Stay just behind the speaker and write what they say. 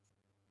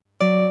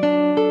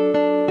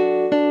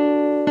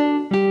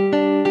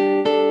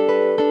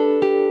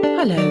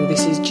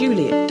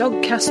Julie at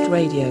Dogcast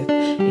Radio.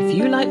 If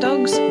you like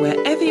dogs,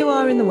 wherever you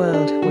are in the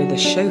world, we're the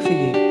show for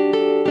you.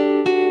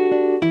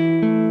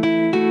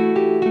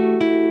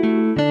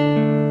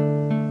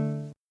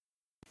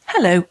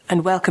 Hello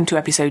and welcome to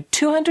episode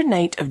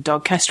 208 of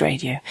Dogcast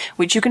Radio,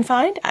 which you can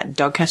find at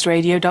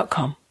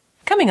dogcastradio.com.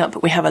 Coming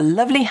up, we have a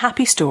lovely,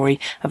 happy story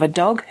of a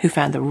dog who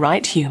found the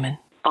right human.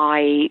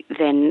 I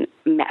then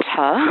met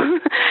her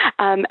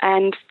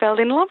and fell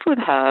in love with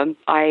her.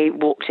 I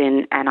walked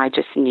in and I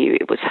just knew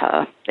it was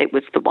her. It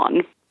was the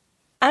one.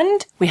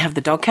 And we have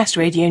the Dogcast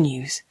Radio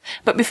News.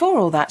 But before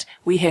all that,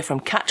 we hear from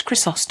Kat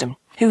Chrysostom,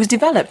 who has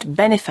developed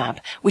Benefab,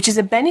 which is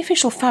a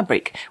beneficial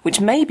fabric which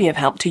may be of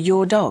help to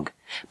your dog.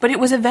 But it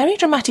was a very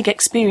dramatic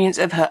experience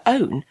of her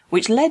own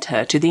which led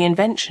her to the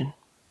invention.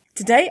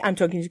 Today I'm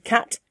talking to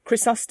Kat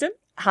Chrysostom.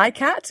 Hi,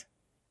 Kat.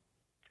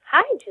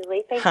 Hi,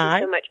 Julie. Thank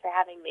you so much for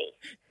having me.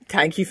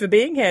 Thank you for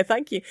being here.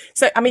 Thank you.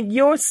 So, I mean,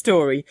 your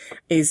story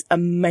is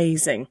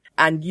amazing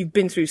and you've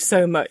been through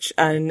so much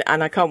and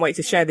I can't wait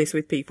to share this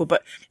with people.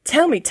 But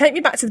take me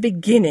back to the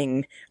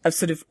beginning of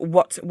sort of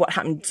what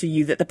happened to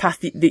you, that the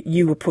path that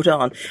you were put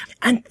on.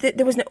 And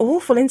there was an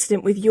awful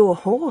incident with your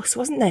horse,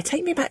 wasn't there?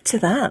 Take me back to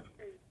that.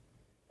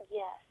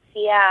 Yes.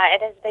 Yeah,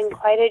 it has been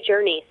quite a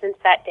journey since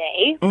that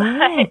day.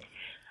 But,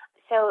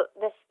 so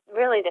the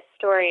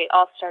story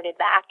all started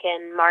back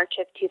in March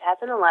of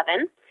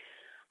 2011.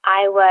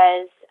 I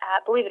was,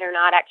 believe it or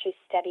not, actually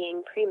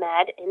studying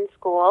pre-med in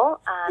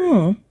school.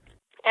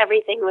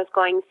 Everything was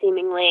going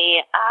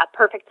seemingly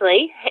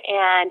perfectly,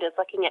 and was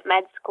looking at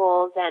med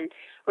schools and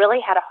really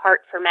had a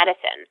heart for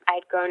medicine.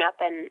 I'd grown up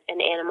in an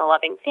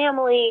animal-loving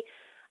family,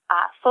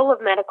 full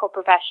of medical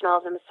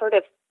professionals, and was sort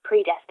of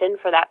predestined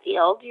for that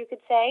field, you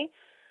could say.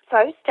 So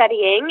I was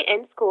studying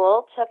in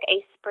school, took a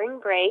spring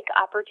break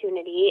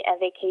opportunity, a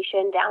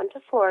vacation down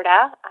to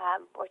Florida,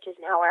 which is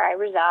now where I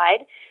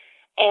reside,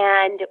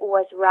 and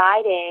was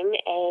riding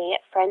a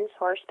friend's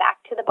horse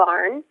back to the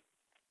barn.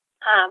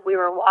 We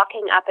were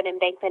walking up an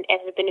embankment.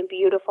 It had been a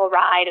beautiful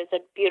ride. It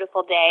was a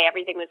beautiful day.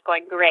 Everything was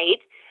going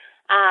great.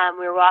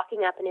 We were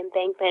walking up an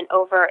embankment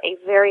over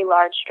a very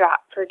large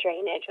drop for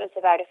drainage. It was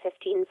about a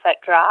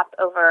 15-foot drop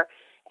over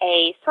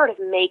a sort of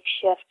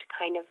makeshift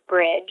kind of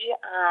bridge,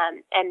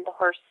 and the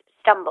horse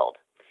stumbled.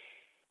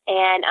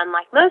 And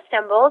unlike most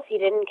stumbles, he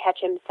didn't catch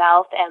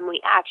himself, and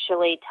we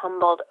actually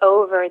tumbled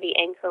over the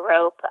anchor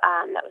rope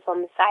that was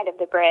on the side of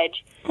the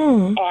bridge,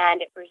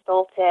 and it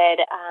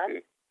resulted,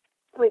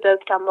 we both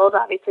tumbled,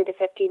 obviously, to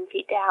 15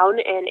 feet down,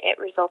 and it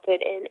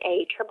resulted in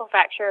a triple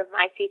fracture of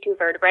my C2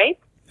 vertebrae.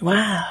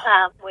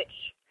 Wow. Which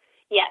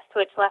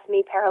left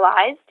me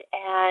paralyzed,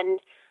 and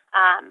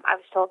I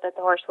was told that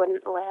the horse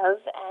wouldn't live,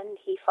 and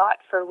he fought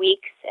for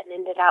weeks and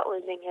ended up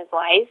losing his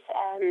life,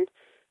 and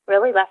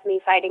really left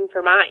me fighting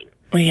for mine.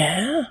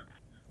 Yeah.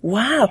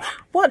 Wow.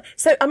 What?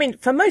 So, I mean,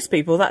 for most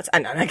people, that's,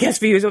 and I guess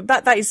for you as well,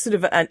 that is sort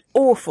of an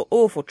awful,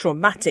 awful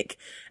traumatic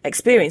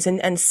experience,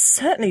 and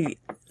certainly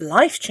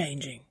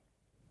life-changing.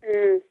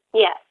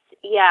 Yes.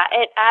 Yeah,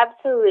 it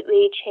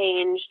absolutely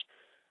changed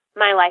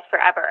my life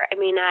forever. I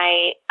mean,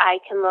 I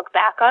can look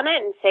back on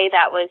it and say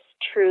that was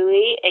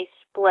truly a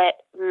split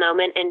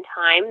moment in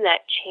time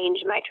that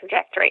changed my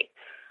trajectory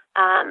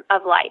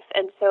of life.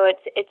 And so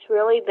it's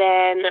really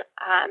been,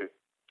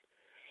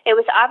 it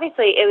was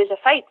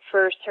a fight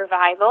for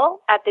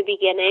survival at the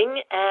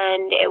beginning,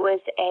 and it was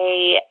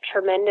a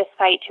tremendous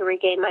fight to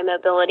regain my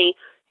mobility.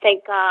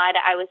 Thank God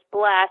I was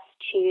blessed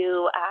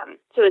to,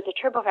 so it was a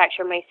triple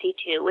fracture of my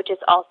C2, which is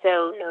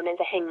also known as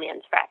a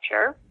hangman's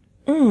fracture.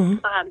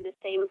 The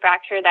same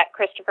fracture that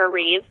Christopher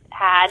Reeve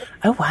had.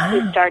 Oh, wow.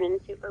 Who starred in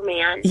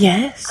Superman.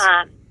 Yes.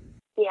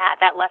 Yeah,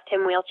 that left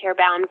him wheelchair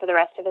bound for the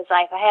rest of his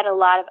life. I had a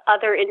lot of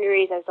other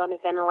injuries. I was on a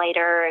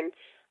ventilator and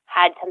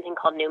had something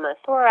called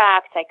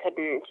pneumothorax. I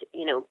couldn't,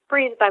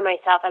 breathe by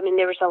myself. I mean,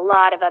 there was a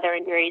lot of other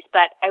injuries,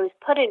 but I was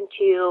put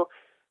into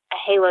a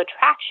halo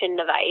traction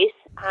device,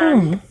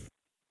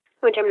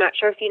 which I'm not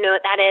sure if you know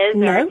what that is.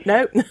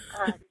 No.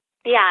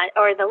 Yeah,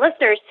 or the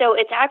listeners. So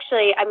it's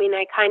actually, I mean,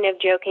 I kind of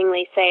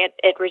jokingly say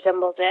it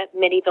resembles a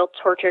medieval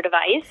torture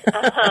device.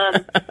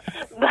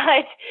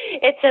 But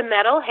it's a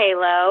metal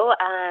halo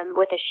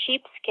with a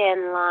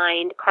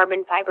sheepskin-lined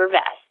carbon fiber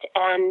vest.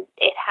 And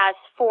it has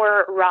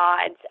 4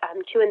 rods,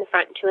 2 in the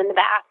front and 2 in the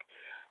back,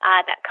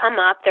 that come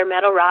up. They're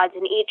metal rods,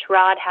 and each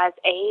rod has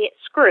a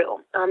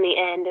screw on the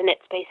end, and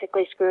it's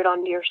basically screwed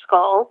onto your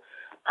skull.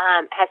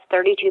 Has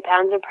 32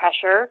 pounds of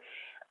pressure.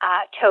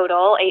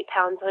 Total, 8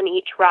 pounds on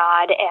each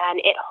rod,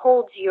 and it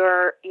holds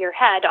your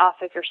head off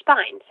of your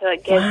spine. So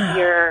it gives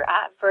your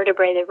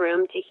vertebrae the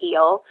room to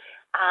heal.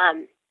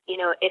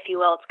 If you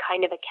will, it's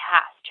kind of a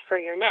cast for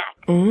your neck.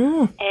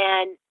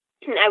 And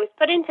I was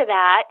put into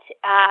that,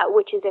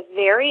 which is a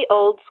very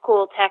old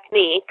school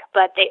technique,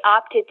 but they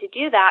opted to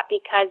do that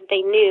because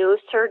they knew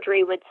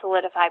surgery would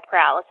solidify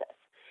paralysis.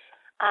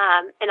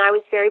 And I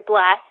was very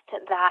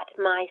blessed that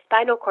my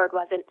spinal cord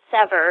wasn't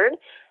severed.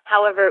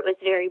 However, it was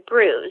very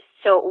bruised.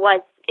 So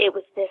it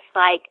was this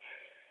like,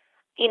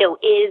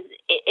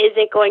 is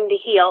it going to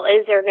heal?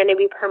 Is there going to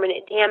be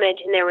permanent damage?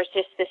 And there was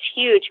just this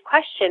huge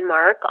question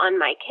mark on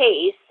my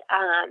case.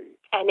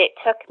 And it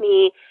took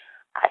me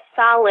a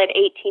solid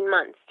 18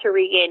 months to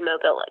regain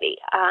mobility.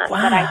 Wow.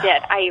 But I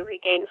did. I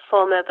regained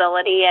full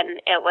mobility,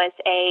 and it was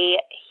a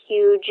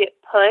huge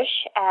push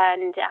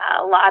and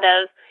a lot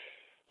of,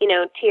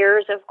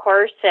 tears, of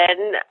course,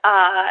 and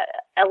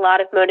a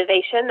lot of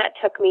motivation that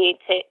took me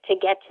to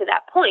get to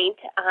that point.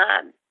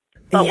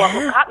 But what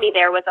got me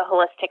there was a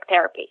holistic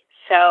therapy.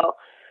 So,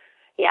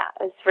 yeah,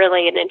 it's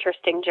really an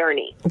interesting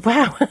journey.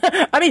 Wow.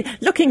 I mean,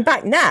 looking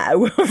back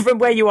now from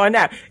where you are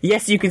now,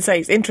 yes, you can say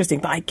it's interesting,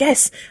 but I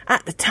guess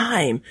at the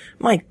time,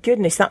 my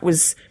goodness, that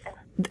was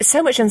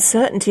so much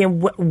uncertainty,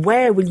 and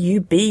where will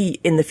you be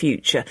in the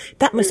future?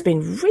 That must have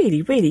been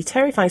really, really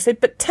terrifying. So,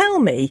 but tell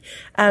me,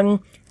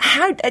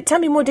 tell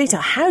me more detail.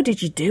 How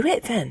did you do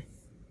it then?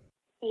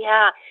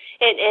 Yeah,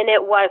 and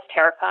it was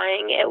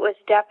terrifying. It was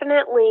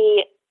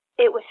definitely,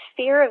 it was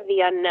fear of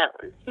the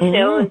unknown.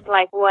 It was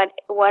like,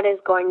 what is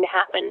going to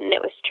happen? And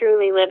it was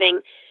truly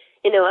living,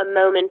 a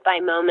moment by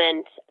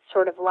moment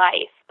sort of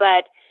life.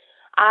 But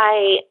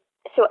I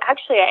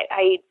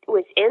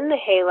was in the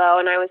halo,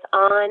 and I was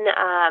on,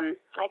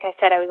 like I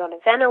said, I was on a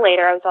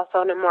ventilator. I was also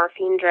on a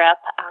morphine drip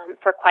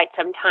for quite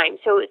some time.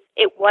 So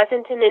it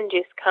wasn't an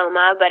induced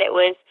coma, but it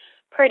was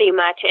pretty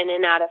much in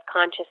and out of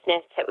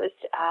consciousness. It was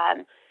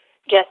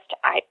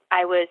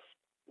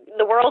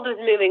the world was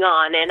moving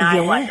on, and I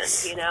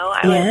wasn't,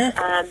 I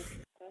was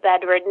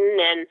bedridden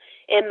and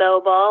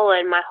immobile,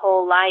 and my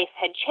whole life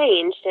had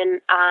changed.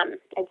 And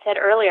I said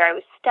earlier, I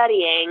was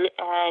studying,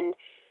 and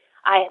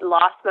I had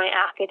lost my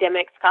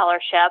academic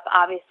scholarship.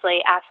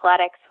 Obviously,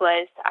 athletics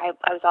I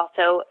was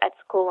also at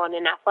school on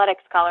an athletic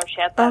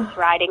scholarship. I was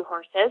riding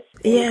horses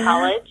in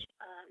college.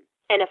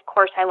 And of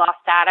course, I lost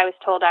that. I was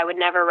told I would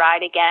never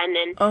ride again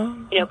and,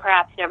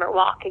 perhaps never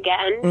walk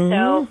again.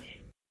 So,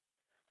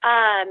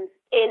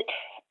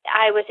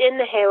 I was in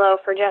the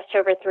halo for just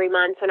over 3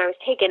 months. When I was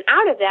taken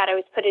out of that, I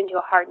was put into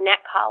a hard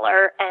neck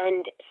collar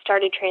and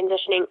started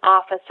transitioning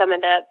off of some of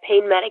the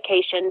pain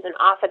medications and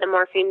off of the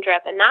morphine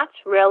drip. And that's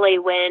really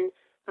when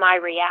my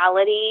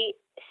reality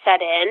set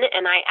in,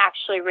 and I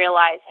actually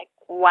realized, like,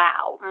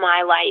 wow,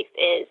 my life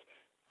is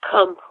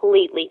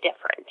completely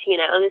different.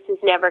 This is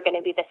never going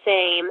to be the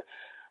same.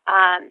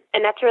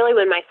 And that's really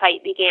when my fight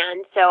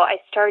began. So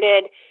I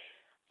started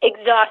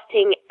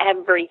exhausting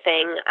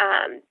everything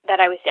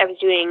that I was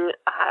doing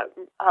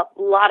a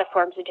lot of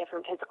forms of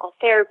different physical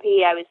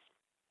therapy. I was,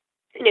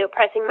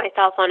 pressing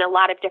myself on a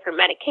lot of different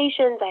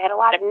medications. I had a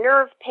lot of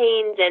nerve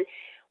pains, and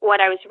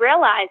what I was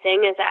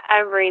realizing is that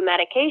every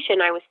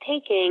medication I was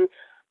taking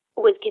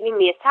was giving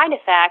me a side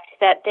effect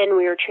that then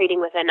we were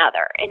treating with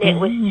another, and it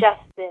was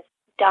just this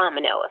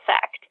domino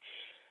effect.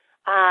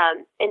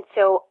 And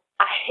so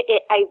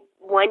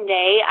one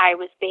day I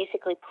was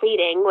basically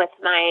pleading with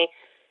my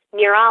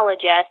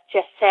neurologist,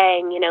 just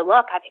saying,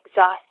 look, I've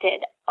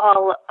exhausted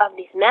all of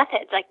these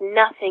methods. Like,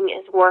 nothing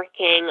is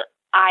working.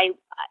 I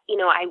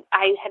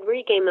had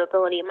regained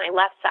mobility in my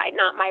left side,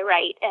 not my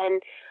right.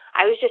 And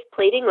I was just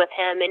pleading with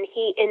him, and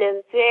he, in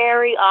a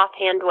very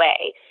offhand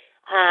way,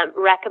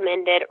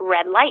 recommended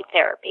red light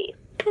therapy.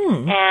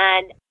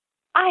 And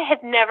I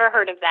had never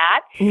heard of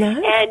that.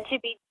 No. And to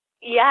be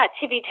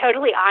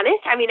totally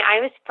honest, I mean,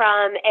 I was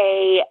from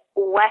a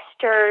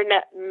Western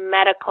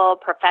medical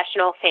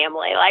professional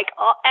family. Like,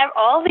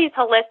 all these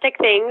holistic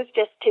things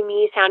just to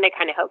me sounded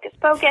kind of hocus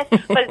pocus.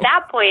 But at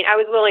that point, I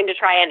was willing to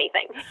try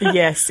anything.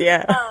 Yes,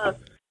 yeah.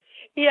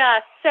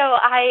 So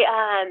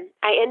I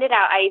ended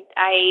out,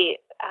 I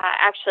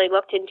actually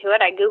looked into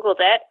it. I Googled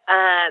it.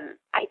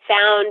 I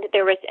found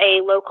there was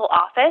a local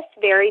office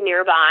very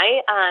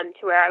nearby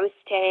to where I was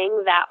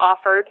staying that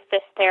offered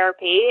this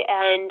therapy,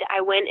 and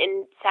I went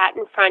and sat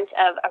in front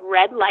of a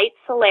red light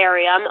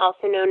solarium,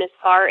 also known as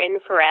far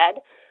infrared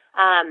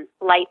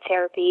light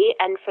therapy,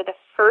 and for the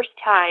first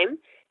time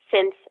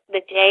since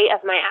the day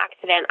of my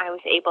accident, I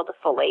was able to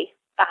fully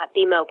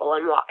be mobile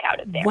and walk out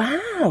of there.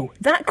 Wow,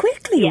 that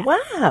quickly, yeah.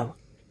 Wow.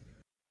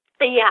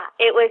 Yeah,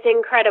 it was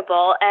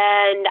incredible,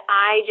 and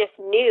I just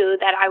knew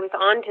that I was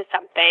onto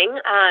something.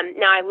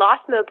 Now, I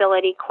lost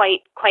mobility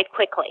quite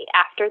quickly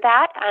after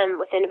that.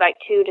 Within about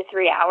 2 to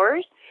 3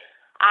 hours,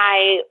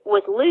 I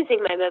was losing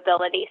my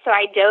mobility, so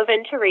I dove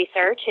into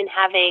research, and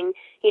having,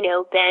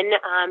 been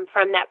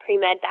from that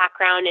pre-med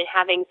background and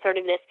having sort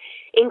of this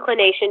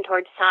inclination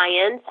towards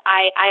science,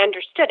 I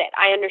understood it.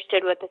 I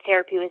understood what the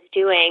therapy was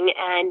doing,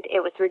 and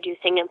it was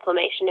reducing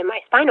inflammation in my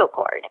spinal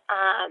cord.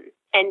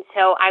 And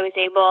so I was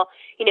able,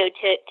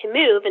 to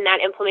move, and that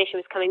inflammation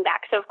was coming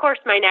back. So of course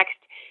my next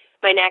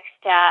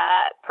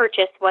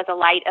purchase was a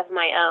light of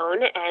my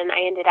own, and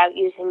I ended up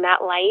using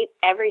that light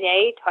every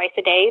day, twice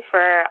a day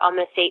for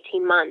almost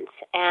 18 months,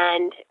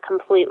 and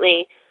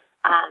completely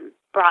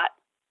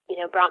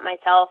brought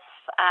myself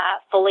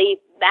fully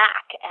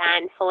back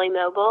and fully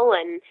mobile,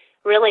 and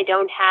really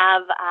don't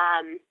have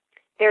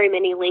very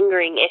many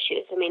lingering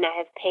issues. I mean, I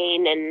have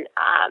pain and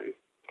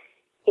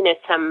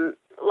some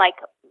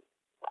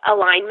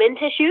alignment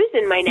issues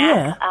in my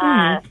neck,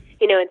 and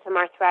some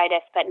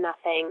arthritis, but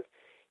nothing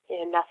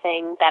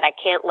that I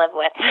can't live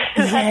with.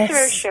 That's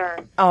for sure.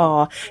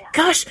 Oh,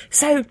 gosh.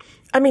 So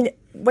I mean,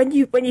 when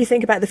you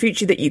think about the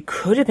future that you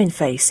could have been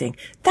facing,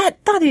 that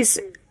is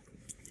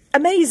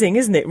amazing,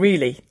 isn't it,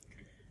 really?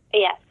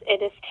 Yes,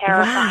 it is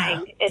terrifying.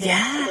 Wow. It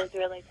is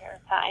really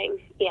terrifying.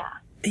 Yeah.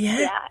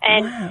 Yeah.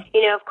 And, wow.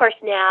 Of course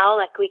now,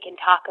 like, we can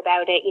talk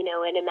about it, in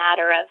a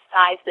matter of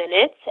 5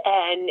 minutes,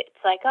 and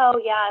it's like,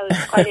 oh, yeah, it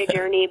was quite a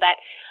journey. But,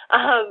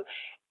 I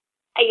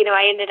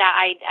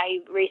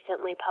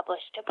recently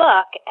published a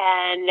book,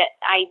 and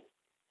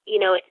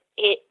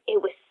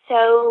it was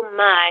so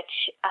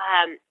much,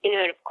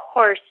 and of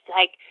course,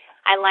 like,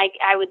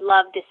 I would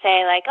love to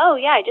say, like, oh,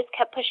 yeah, I just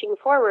kept pushing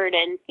forward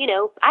and,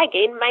 I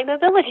gained my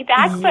mobility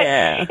back.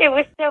 Yeah. But it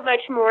was so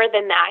much more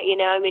than that,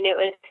 I mean, it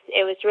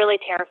was really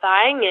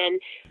terrifying.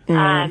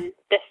 And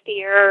the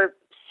fear,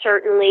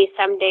 certainly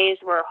some days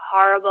were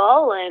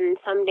horrible and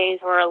some days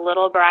were a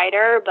little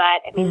brighter.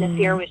 But, I mean, the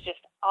fear was just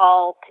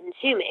all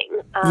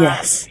consuming.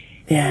 Yes.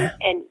 Yeah.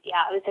 And,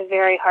 yeah, it was a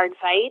very hard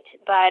fight.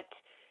 But,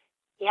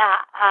 yeah,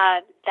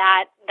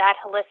 that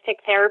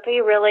holistic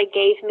therapy really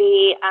gave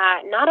me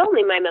not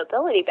only my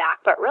mobility back,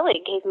 but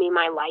really gave me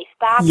my life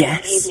back.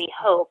 Yes. And gave me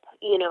hope,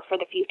 for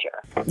the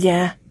future.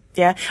 Yeah.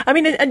 Yeah. I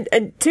mean,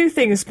 and 2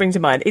 things spring to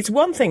mind. It's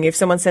one thing if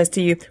someone says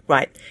to you,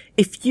 right,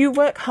 if you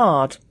work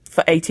hard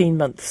for 18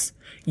 months,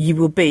 you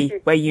will be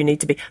where you need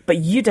to be. But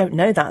you don't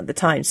know that at the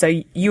time.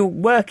 So you're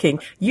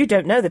working, you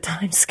don't know the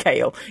time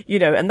scale,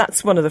 and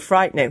that's one of the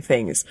frightening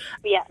things.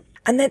 Yeah.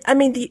 And then, I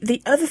mean,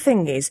 the other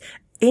thing is,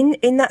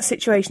 in that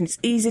situation, it's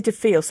easy to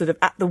feel sort of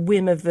at the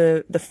whim of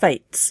the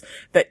fates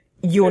that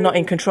you're not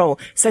in control.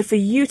 So for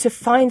you to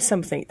find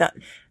something that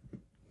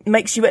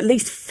makes you at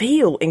least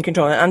feel in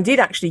control and did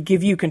actually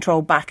give you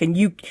control back, and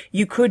you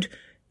could,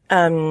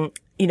 own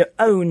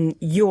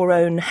your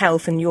own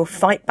health and your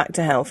fight back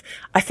to health,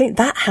 I think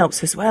that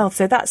helps as well.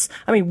 So that's,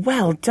 I mean,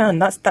 well done.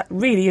 That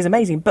really is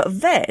amazing.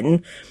 But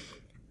then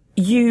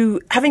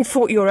you, having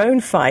fought your own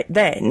fight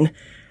then,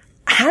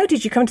 how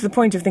did you come to the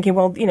point of thinking,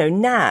 well,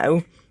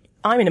 now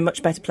I'm in a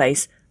much better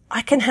place,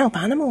 I can help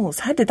animals?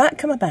 How did that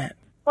come about?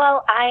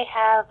 Well, I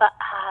have,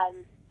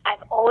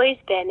 I've always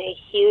been a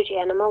huge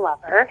animal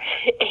lover,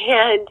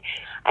 and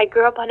I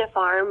grew up on a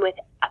farm with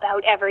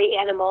about every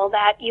animal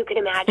that you could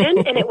imagine,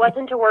 and it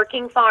wasn't a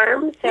working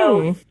farm,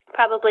 so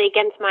probably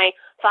against my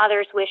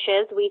father's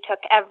wishes, we took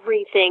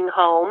everything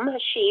home,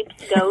 sheep,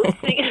 goats,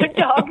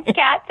 dogs,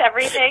 cats,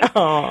 everything.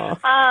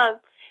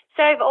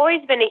 So I've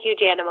always been a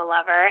huge animal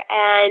lover,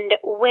 and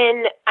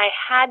when I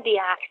had the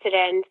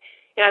accident,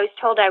 I was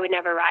told I would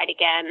never ride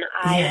again.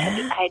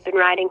 I had been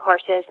riding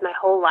horses my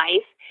whole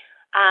life.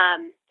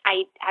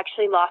 I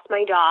actually lost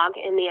my dog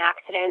in the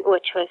accident,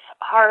 which was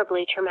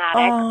horribly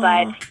traumatic,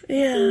 but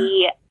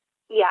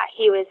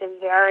he was a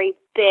very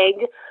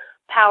big,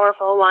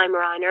 powerful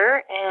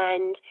Weimaraner,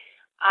 and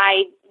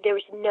there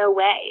was no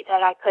way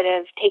that I could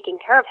have taken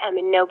care of him,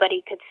 and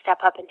nobody could step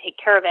up and take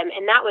care of him.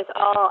 And that was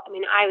all, I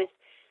mean, I was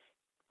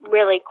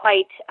really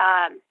quite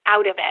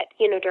out of it,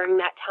 during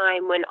that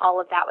time when all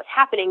of that was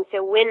happening.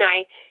 So when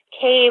I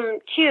came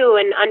to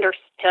and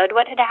understood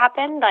what had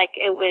happened, like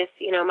it was,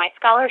 my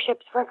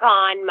scholarships were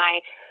gone,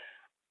 my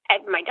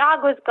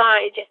dog was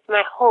gone, just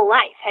my whole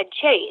life had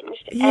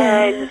changed.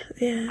 And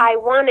I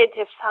wanted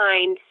to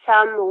find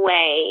some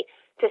way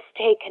to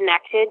stay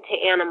connected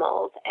to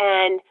animals.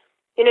 And,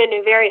 in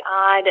a very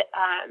odd,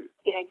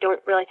 I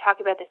don't really talk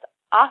about this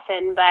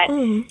often, but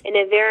in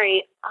a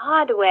very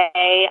odd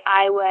way,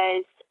 I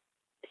was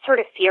sort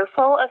of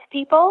fearful of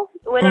people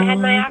when I had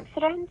my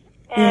accident.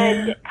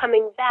 And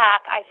coming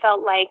back, I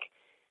felt like,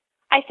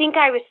 I think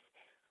I was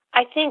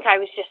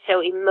just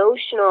so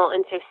emotional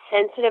and so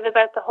sensitive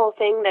about the whole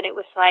thing that it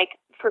was like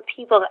for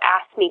people to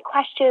ask me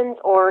questions,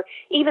 or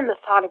even the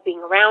thought of being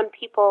around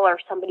people or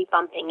somebody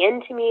bumping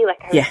into me,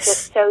 like I was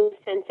just so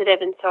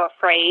sensitive and so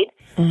afraid.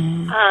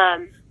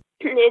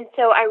 And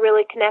so I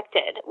really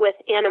connected with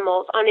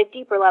animals on a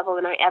deeper level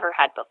than I ever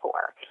had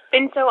before.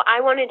 And so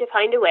I wanted to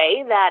find a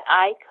way that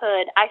I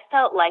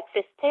felt like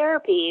this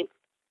therapy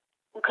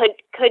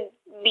could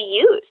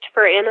be used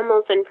for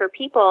animals and for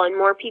people, and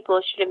more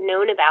people should have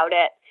known about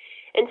it.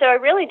 And so I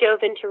really dove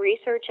into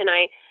research, and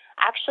I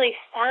actually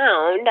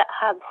found,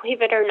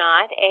 believe it or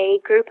not, a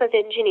group of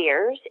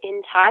engineers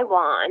in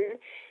Taiwan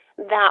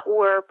that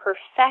were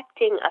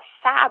perfecting a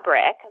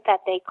fabric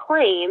that they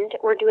claimed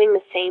were doing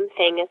the same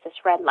thing as this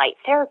red light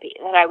therapy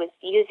that I was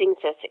using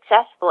so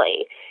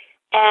successfully.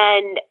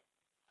 And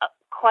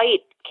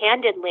quite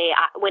candidly,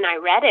 when I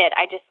read it,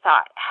 I just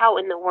thought, how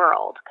in the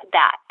world could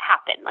that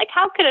happen? Like,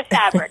 how could a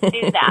fabric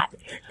do that?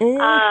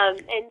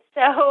 And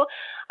so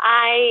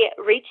I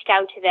reached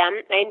out to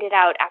them. I ended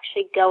out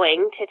actually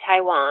going to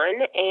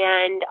Taiwan,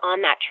 and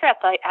on that trip,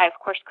 I of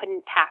course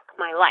couldn't pack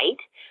my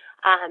light.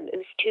 It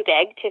was too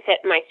big to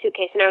fit in my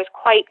suitcase, and I was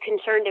quite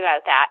concerned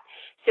about that.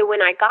 So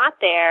when I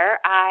got there,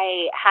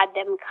 I had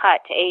them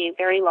cut a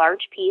very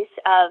large piece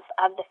of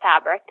the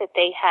fabric that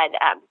they had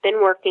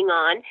been working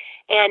on,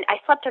 and I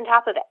slept on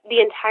top of it the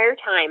entire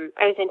time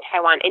I was in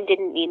Taiwan and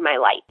didn't need my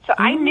light. So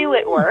I knew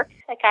it worked,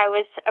 like I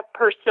was a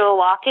personal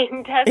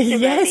walking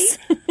testimony.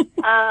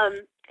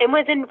 and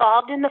was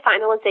involved in the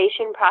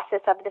finalization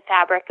process of the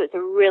fabric. It was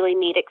a really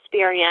neat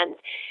experience.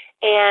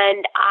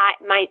 And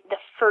the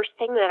first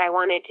thing that I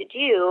wanted to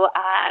do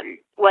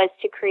was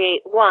to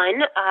create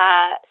one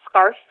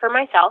scarf for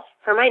myself,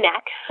 for my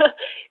neck,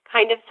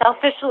 kind of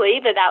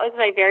selfishly, but that was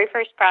my very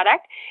first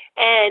product.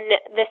 And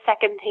the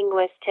second thing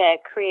was to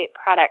create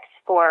products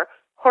for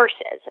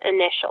horses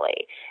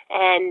initially.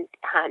 And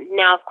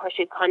now, of course,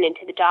 we've gone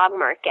into the dog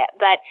market.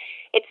 But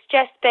it's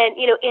just been,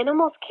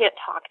 animals can't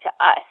talk to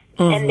us,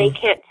 and they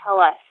can't tell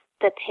us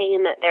the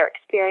pain that they're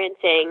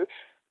experiencing.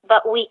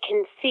 But we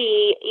can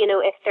see,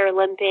 if they're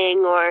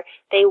limping or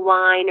they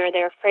whine or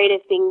they're afraid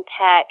of being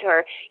pet,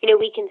 or,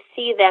 we can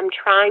see them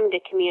trying to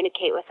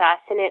communicate with us.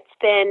 And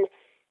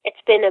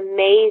it's been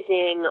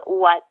amazing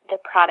what the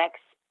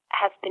products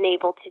have been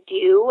able to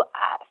do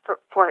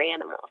for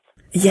animals.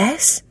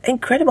 Yes,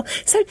 incredible.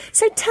 So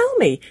tell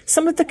me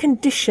some of the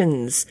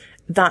conditions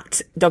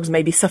that dogs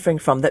may be suffering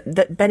from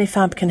that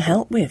Benefab can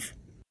help with.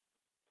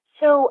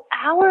 So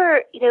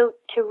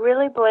to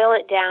really boil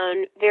it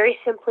down, very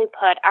simply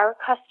put, our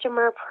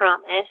customer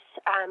promise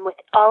with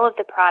all of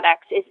the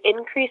products is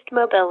increased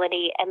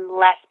mobility and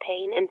less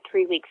pain in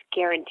 3 weeks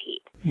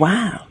guaranteed.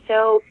 Wow.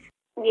 So,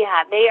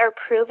 yeah, they are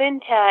proven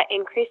to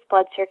increase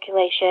blood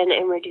circulation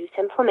and reduce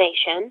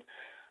inflammation.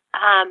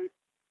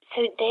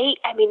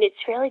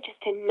 It's really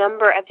just a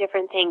number of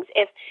different things.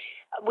 If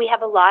we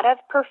have a lot of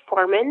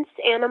performance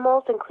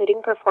animals,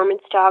 including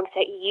performance dogs,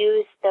 that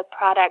use the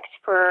products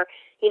for,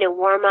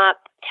 warm-up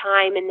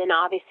time and then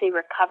obviously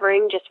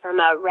recovering just from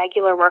a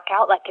regular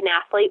workout like an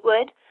athlete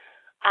would.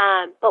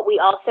 But we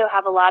also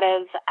have a lot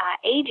of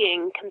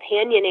aging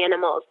companion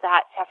animals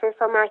that suffer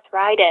from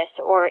arthritis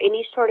or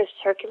any sort of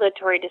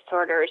circulatory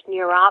disorders,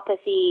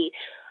 neuropathy,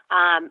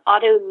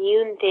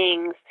 autoimmune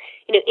things,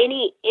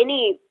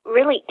 anything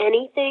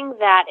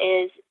that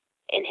is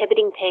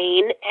inhibiting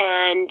pain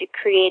and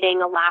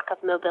creating a lack of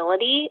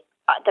mobility,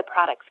 the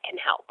products can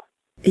help.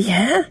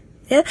 Yeah.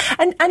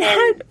 And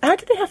how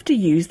do they have to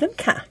use them,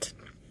 Kat?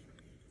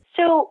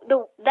 So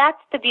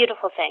that's the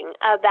beautiful thing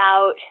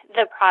about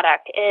the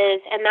product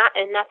is, and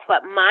that's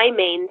what my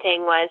main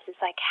thing was, is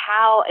like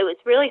how it was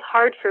really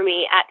hard for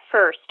me at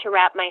first to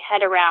wrap my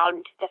head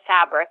around the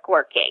fabric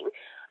working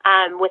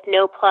with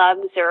no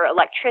plugs or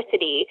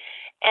electricity.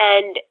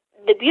 And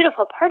the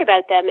beautiful part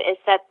about them is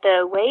that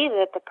the way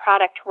that the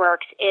product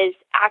works is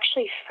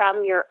actually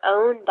from your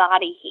own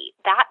body heat.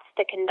 That's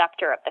the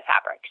conductor of the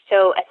fabric.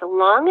 So as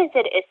long as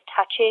it is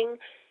touching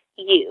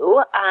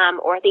you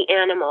or the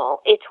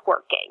animal, it's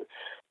working.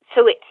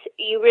 So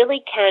you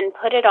really can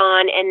put it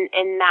on,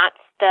 and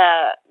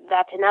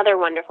that's another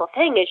wonderful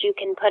thing is you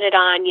can put it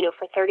on,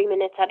 for 30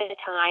 minutes at a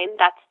time.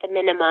 That's the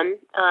minimum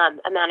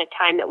amount of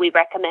time that we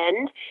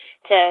recommend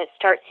to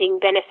start seeing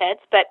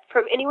benefits. But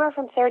from anywhere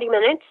from 30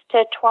 minutes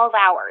to 12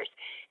 hours,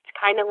 it's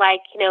kind of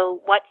like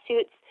what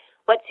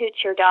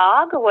suits your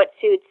dog, what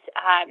suits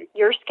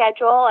your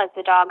schedule as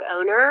the dog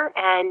owner,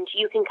 and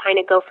you can kind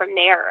of go from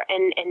there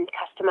and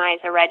customize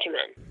a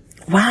regimen.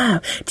 Wow.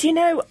 Do you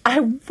know,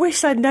 I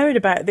wish I'd known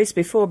about this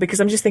before,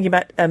 because I'm just thinking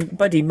about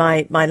Buddy,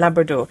 my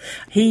Labrador.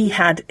 He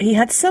had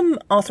some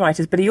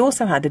arthritis, but he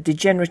also had a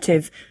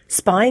degenerative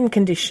spine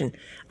condition.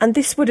 And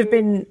this would have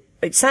been,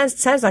 it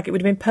sounds like it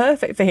would have been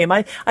perfect for him.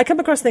 I come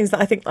across things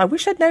that I think, I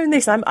wish I'd known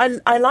this. I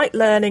like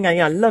learning.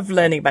 I love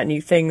learning about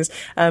new things.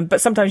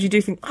 But sometimes you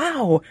do think,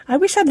 wow, I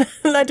wish I'd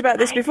learned about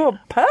this before.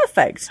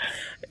 Perfect.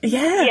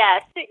 Yeah.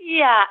 Yes.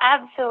 Yeah,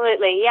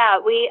 absolutely. Yeah.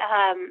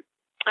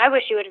 I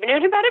wish you would have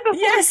known about it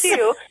before,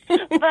 too.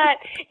 But,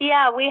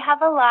 yeah, we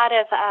have a lot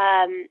of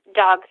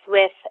dogs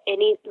with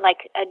any,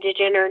 like, a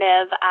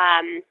degenerative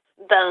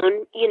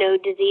bone,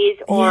 disease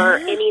or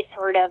any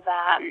sort of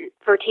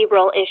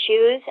vertebral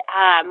issues,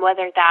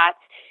 whether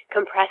that's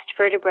compressed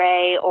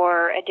vertebrae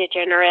or a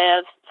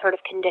degenerative sort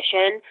of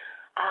condition.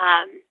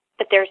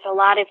 But there's a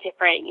lot of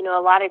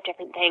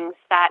different things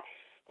that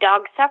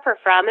dogs suffer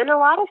from. And a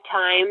lot of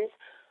times,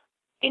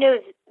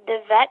 the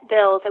vet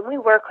bills, and we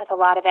work with a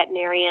lot of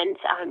veterinarians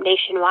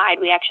nationwide.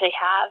 We actually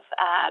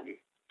have,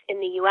 in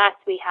the U.S.,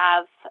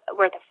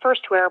 we're the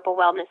first wearable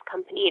wellness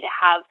company to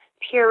have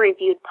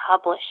peer-reviewed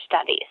published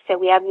studies. So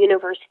we have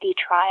university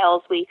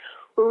trials. We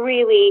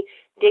really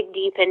dig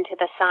deep into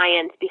the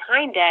science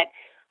behind it.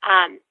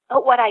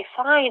 But what I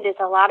find is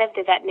a lot of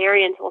the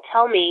veterinarians will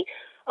tell me,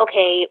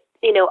 okay,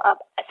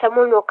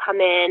 someone will come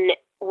in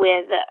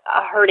with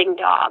a hurting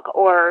dog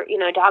or,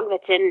 a dog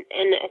that's in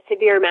a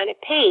severe amount of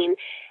pain,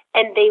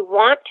 and they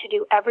want to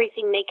do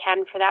everything they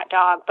can for that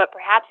dog, but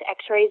perhaps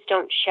x-rays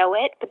don't show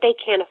it, but they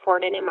can't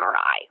afford an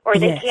MRI, or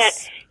they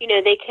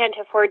can't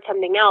afford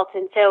something else.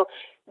 And so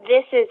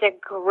this is a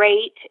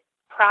great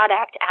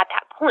product at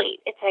that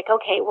point. It's like,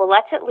 okay, well,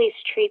 let's at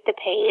least treat the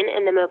pain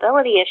and the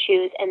mobility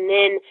issues and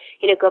then,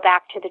 go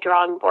back to the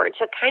drawing board.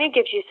 So it kind of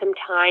gives you some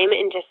time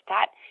and just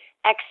that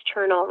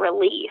external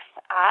relief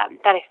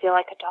that I feel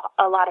like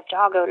a lot of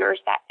dog owners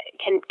that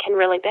can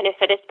really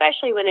benefit,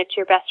 especially when it's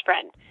your best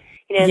friend.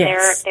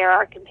 They're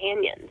our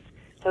companions,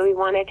 so we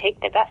want to take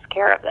the best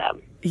care of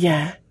them.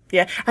 Yeah.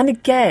 Yeah. And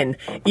again,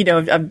 you know,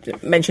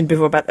 I've mentioned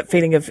before about that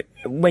feeling of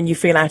when you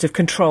feel out of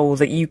control,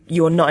 that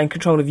you're not in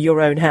control of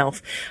your own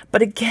health.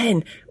 But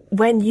again,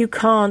 when you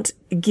can't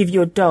give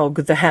your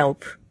dog the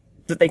help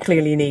that they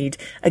clearly need,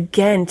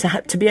 again,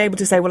 to be able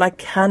to say, well, I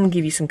can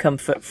give you some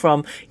comfort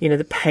from, you know,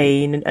 the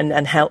pain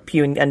and help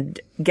you and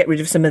get rid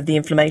of some of the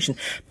inflammation.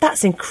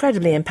 That's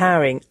incredibly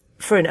empowering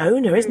for an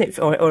owner, isn't it?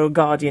 Or a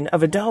guardian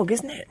of a dog,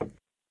 isn't it?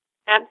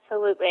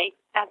 Absolutely.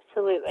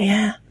 Absolutely.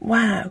 Yeah.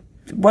 Wow.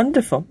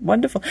 Wonderful,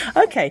 wonderful.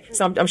 Okay,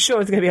 so I'm sure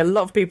there's going to be a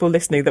lot of people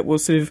listening that will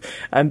sort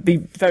of be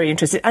very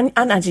interested. And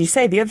as you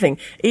say, the other thing,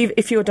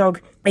 if your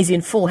dog is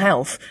in full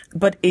health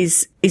but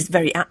is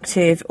very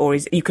active, or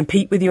you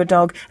compete with your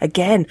dog,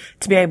 again,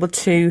 to be able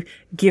to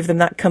give them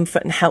that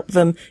comfort and help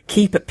them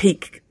keep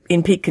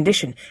in peak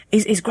condition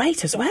is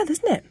great as well,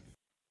 isn't it?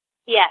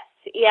 Yes,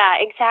 yeah,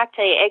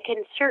 exactly. It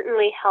can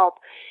certainly help,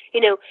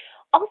 you know,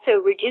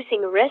 also reducing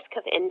the risk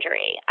of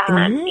injury,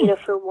 you know,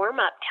 for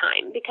warm-up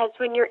time, because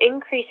when you're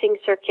increasing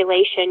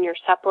circulation, you're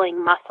suppling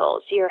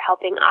muscles, you're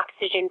helping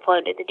oxygen flow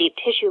to the deep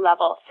tissue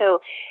level. So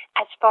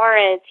as far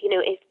as, you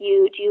know, if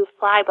you do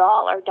fly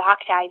ball or dock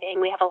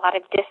diving, we have a lot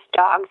of disc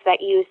dogs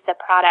that use the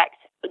products.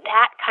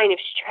 That kind of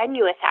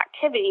strenuous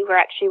activity, we're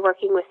actually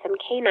working with some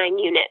canine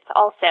units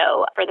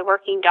also for the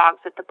working dogs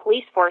with the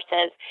police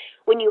forces.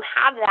 When you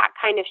have that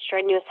kind of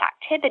strenuous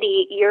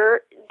activity,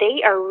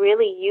 they are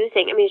really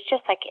using, I mean, it's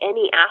just like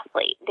any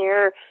athlete.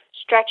 They're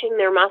stretching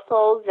their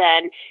muscles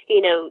and,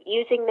 you know,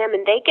 using them,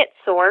 and they get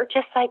sore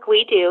just like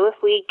we do if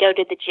we go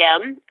to the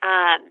gym.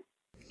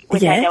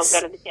 Which yes. I don't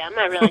go to the gym.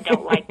 I really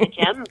don't like the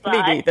gym. But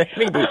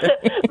Me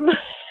neither.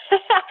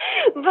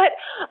 But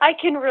I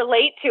can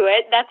relate to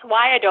it. That's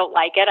why I don't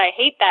like it. I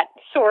hate that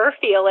sore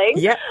feeling.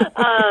 Yeah.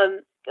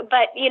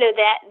 But you know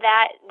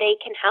that they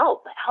can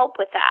help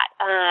with that,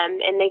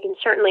 and they can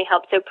certainly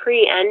help. So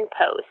pre and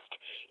post,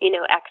 you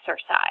know,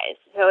 exercise.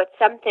 So it's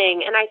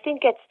something, and I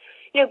think it's,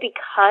 you know,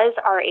 because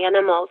our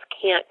animals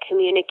can't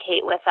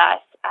communicate with us.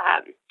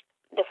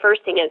 The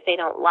first thing is they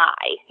don't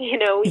lie. You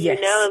know, yes.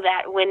 You know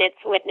that when it's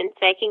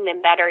making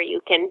them better, you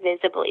can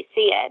visibly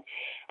see it.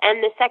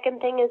 And the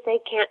second thing is they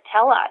can't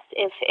tell us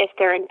if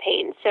they're in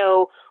pain.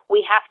 So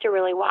we have to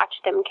really watch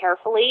them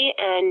carefully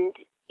and,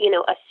 you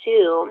know,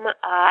 assume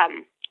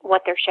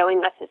what they're showing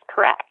us is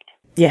correct.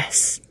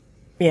 Yes.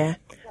 Yeah.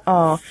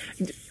 Oh,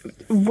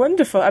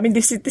 wonderful. I mean,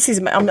 this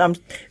is, I'm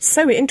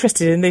so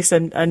interested in this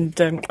and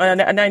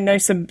I know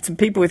some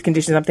people with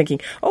conditions. I'm thinking,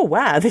 oh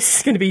wow, this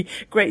is going to be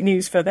great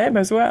news for them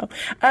as well.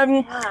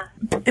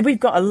 We've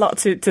got a lot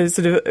to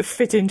sort of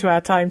fit into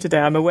our time today.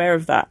 I'm aware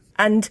of that.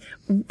 And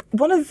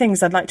one of the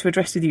things I'd like to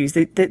address with you is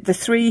the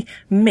 3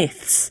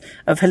 myths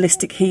of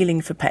holistic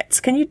healing for pets.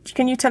 Can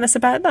you tell us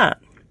about that?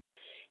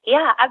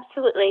 Yeah,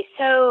 absolutely.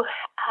 So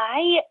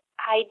I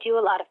do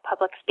a lot of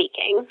public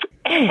speaking,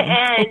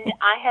 and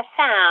I have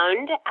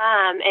found,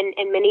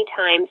 and many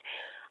times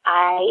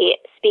I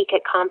speak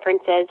at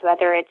conferences,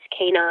 whether it's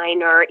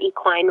canine or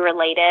equine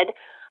related,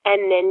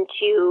 and then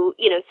to,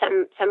 you know,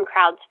 some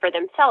crowds for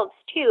themselves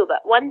too.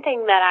 But one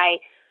thing that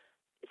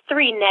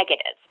 3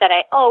 negatives that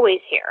I always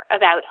hear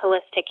about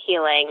holistic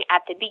healing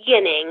at the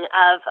beginning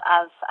of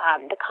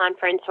the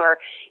conference, or,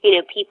 you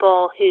know,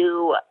 people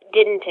who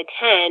didn't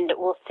attend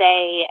will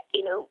say,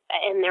 you know,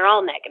 and they're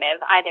all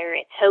negative. Either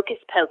it's hocus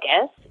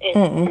pocus,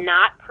 it's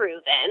not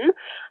proven,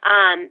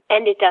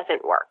 and it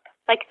doesn't work.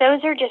 Like, those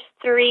are just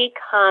 3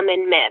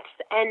 common myths.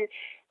 And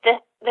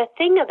the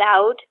thing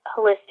about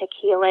holistic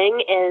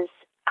healing is,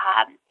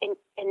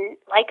 and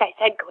like I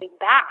said, going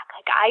back,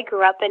 like, I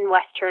grew up in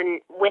Western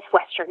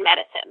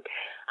medicine.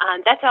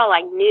 That's all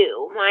I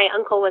knew. My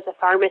uncle was a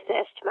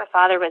pharmacist. My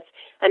father was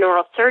an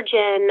oral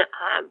surgeon.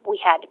 We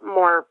had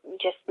more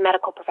just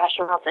medical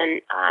professionals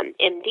and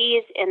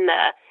MDs in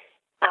the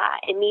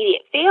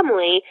immediate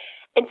family.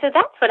 And so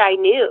that's what I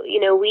knew. You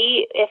know,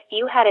 if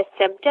you had a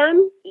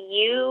symptom,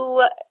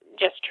 you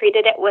just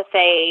treated it with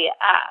a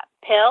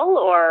pill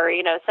or,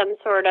 you know, some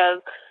sort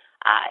of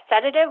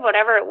sedative,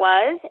 whatever it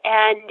was.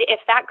 And if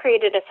that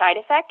created a side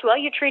effect, well,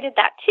 you treated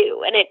that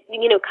too. And it,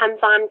 you know, comes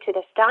on to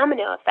this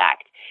domino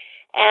effect.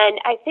 And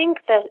I think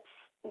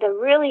the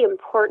really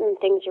important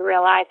thing to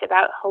realize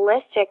about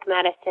holistic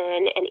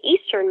medicine and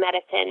Eastern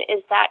medicine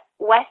is that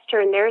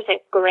Western, there's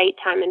a great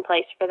time and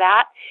place for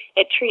that.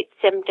 It treats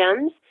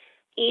symptoms.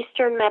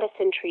 Eastern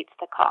medicine treats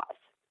the cause.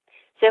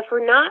 So if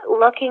we're not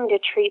looking to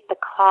treat the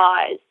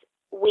cause,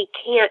 we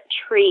can't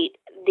treat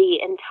the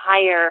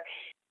entire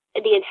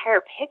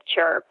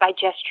picture by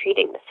just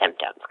treating the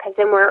symptoms, because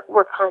then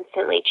we're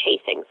constantly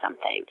chasing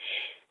something.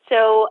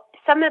 So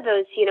some of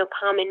those, you know,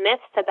 common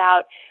myths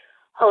about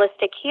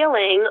holistic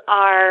healing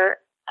are,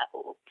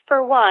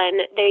 for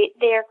one,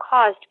 they are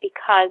caused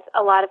because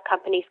a lot of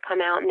companies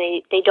come out and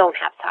they don't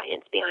have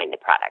science behind the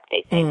product.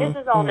 They say this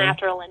is all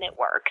natural and it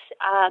works.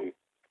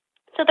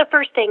 So the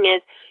first thing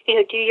is, you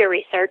know, do your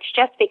research.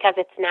 Just because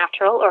it's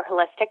natural or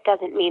holistic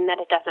doesn't mean that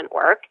it doesn't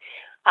work.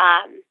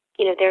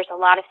 You know, there's a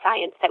lot of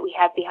science that we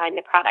have behind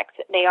the products.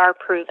 They are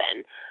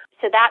proven.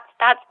 So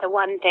that's the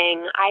one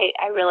thing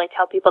I really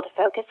tell people to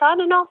focus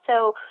on. And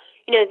also,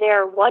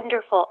 they're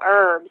wonderful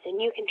herbs,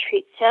 and you can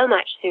treat so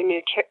much through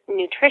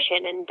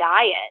nutrition and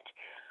diet.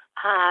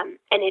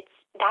 And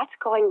that's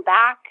going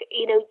back,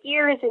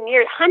 years and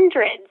years,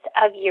 hundreds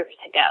of years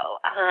ago,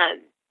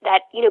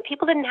 that,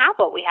 people didn't have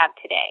what we have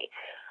today.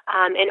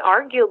 And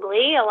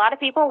arguably, a lot of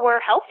people were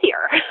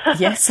healthier.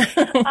 Yes. So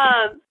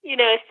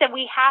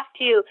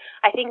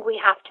I think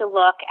we have to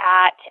look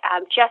at,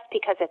 just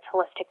because it's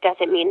holistic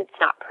doesn't mean it's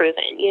not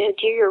proven.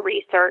 Do your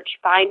research,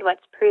 find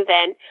what's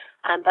proven.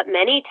 But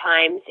many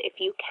times, if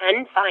you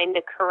can find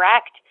the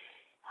correct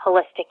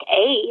holistic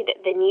aid,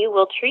 then you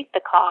will treat the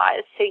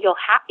cause. So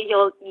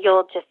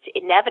you'll just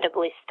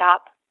inevitably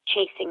stop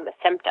chasing the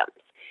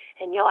symptoms,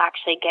 and you'll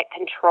actually get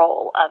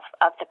control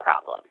of the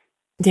problem.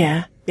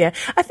 Yeah.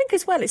 I think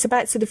as well, it's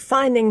about sort of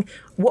finding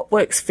what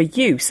works for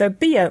you. So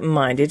be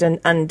open-minded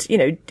and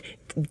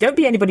don't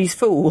be anybody's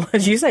fool.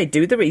 As you say,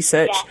 do the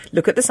research,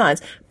 look at the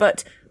science,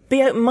 but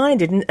be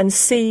open-minded and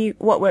see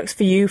what works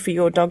for you, for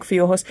your dog, for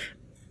your horse.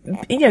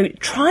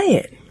 Try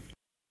it.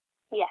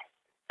 Yes,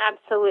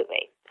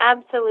 absolutely.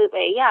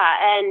 Absolutely. Yeah.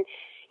 And,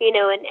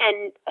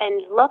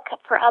 and look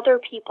for other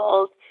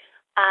people's,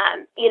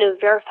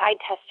 verified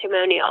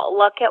testimonial.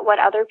 Look at what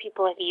other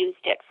people have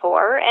used it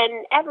for.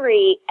 And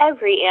every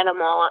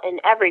animal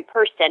and every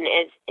person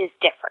is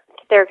different.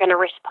 They're going to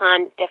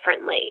respond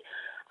differently.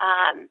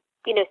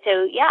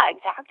 So yeah,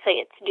 exactly.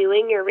 It's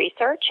doing your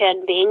research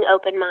and being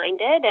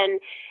open-minded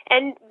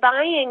and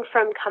buying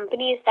from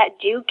companies that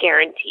do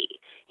guarantee,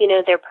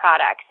 their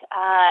products.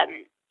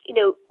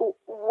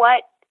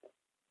 What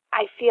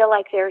I feel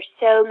like there's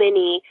so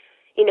many,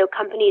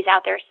 companies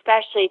out there,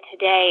 especially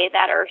today,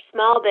 that are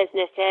small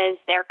businesses.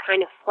 They're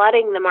kind of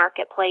flooding the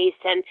marketplace,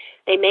 and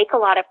they make a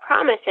lot of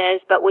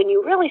promises. But when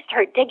you really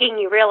start digging,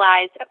 you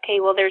realize, okay,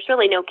 well, there's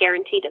really no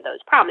guarantee to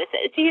those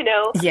promises,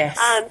 Yes.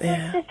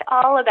 It's just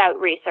all about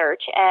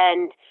research.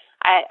 And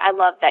I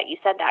love that you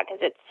said that,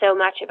 because it's so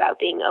much about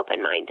being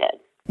open-minded.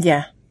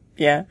 Yeah.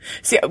 Yeah.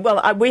 See,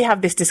 well, we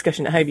have this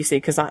discussion at home, you see,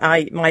 because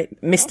my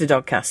Mr.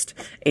 Dogcast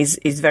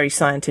is very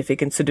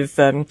scientific, and sort of,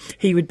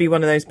 he would be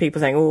one of those people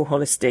saying, oh,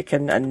 holistic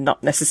and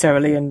not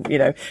necessarily, and,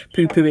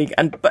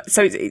 poo-pooing. But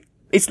so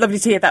it's lovely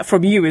to hear that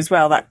from you as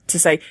well, that to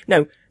say,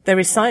 no, there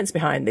is science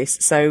behind this.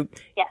 So,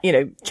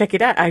 check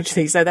it out,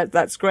 actually. So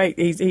that's great.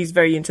 He's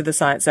very into the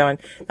science. So, and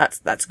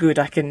that's good.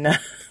 I can,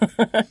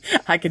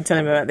 I can tell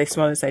him about this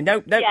one and say,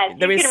 no, yes,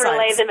 there is science. You can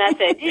relay the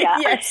message. Yeah.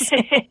 Yes.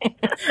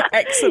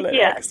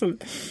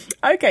 Excellent.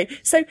 Okay.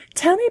 So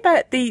tell me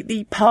about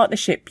the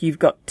partnership you've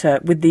got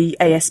with the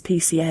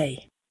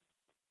ASPCA.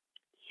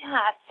 Yeah.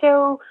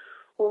 So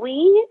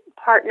we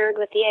partnered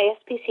with the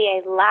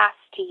ASPCA last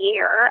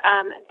year.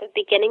 At the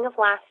beginning of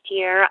last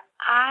year,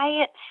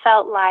 I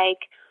felt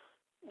like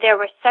there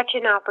was such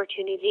an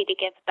opportunity to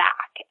give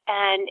back,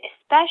 and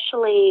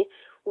especially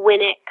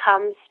when it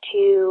comes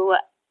to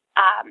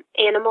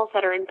animals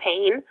that are in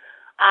pain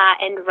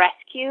and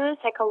rescues.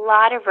 Like a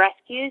lot of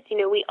rescues,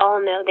 we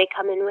all know they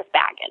come in with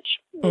baggage.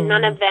 Mm-hmm.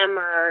 None of them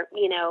are,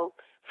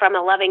 from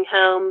a loving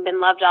home, been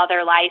loved all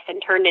their life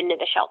and turned into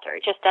the shelter.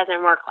 It just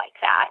doesn't work like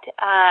that.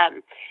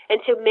 And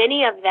so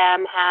many of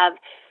them have,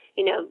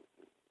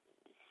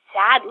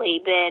 sadly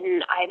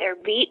been either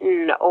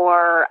beaten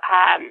or,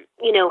 have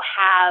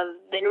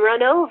been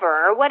run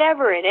over or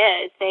whatever it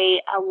is.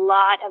 A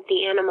lot of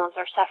the animals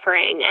are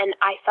suffering. And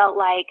I felt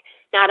like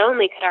not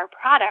only could our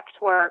products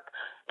work,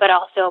 but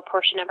also a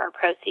portion of our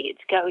proceeds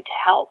go to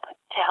help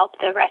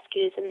the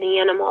rescues and the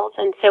animals.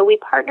 And so we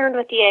partnered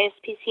with the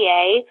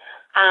ASPCA.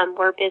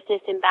 We're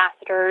business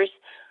ambassadors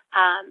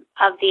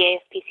of the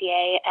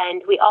ASPCA,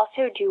 and we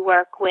also do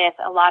work with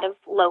a lot of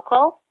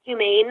local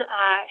humane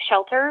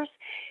shelters,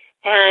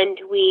 and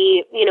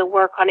we,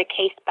 work on a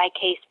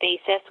case-by-case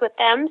basis with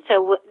them.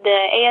 So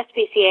the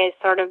ASPCA is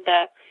sort of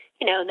the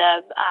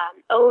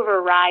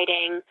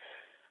overriding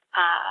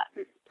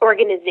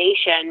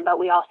organization, but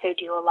we also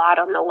do a lot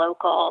on the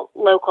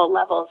local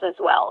levels as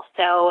well.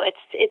 So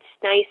it's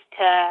nice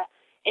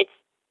it's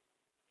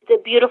the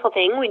beautiful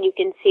thing when you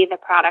can see the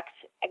products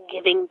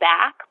giving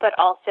back, but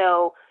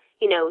also,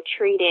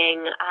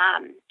 treating,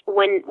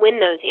 when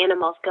those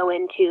animals go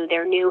into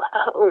their new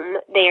home,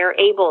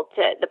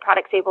 the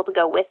product's able to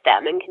go with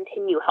them and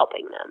continue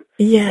helping them.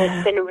 Yeah. So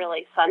it's been a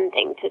really fun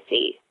thing to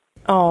see.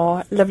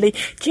 Oh, lovely.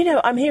 Do you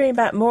know, I'm hearing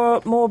about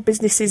more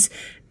businesses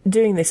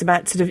doing this,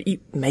 about sort of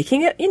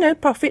making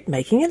it, profit,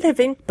 making a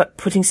living, but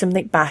putting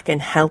something back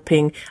and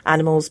helping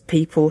animals,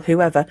 people,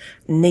 whoever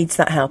needs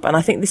that help. And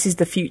I think this is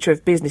the future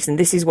of business, and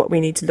this is what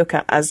we need to look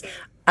at as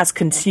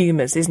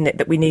consumers, isn't it?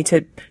 That we need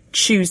to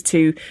choose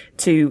to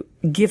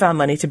give our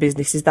money to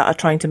businesses that are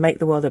trying to make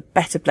the world a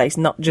better place,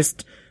 not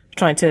just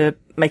trying to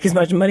make as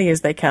much money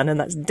as they can. And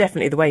that's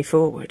definitely the way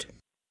forward.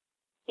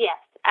 Yes,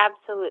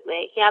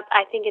 absolutely. Yep.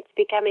 I think it's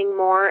becoming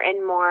more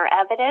and more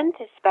evident,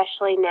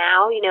 especially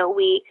now.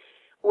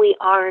 We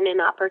are in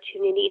an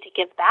opportunity to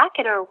give back,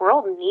 and our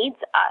world needs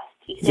us.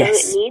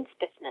 Yes. It needs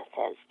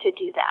businesses to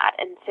do that.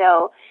 And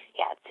so,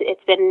 yeah,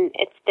 it's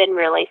been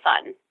really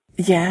fun.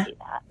 Yeah.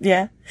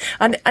 Yeah.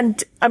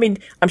 And I mean,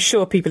 I'm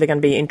sure people are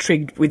going to be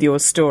intrigued with your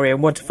story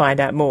and want to find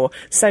out more.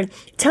 So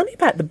tell me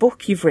about the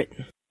book you've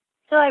written.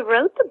 So I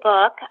wrote the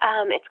book.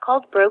 It's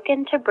called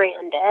Broken to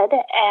Branded,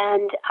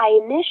 and I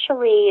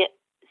initially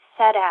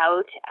set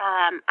out,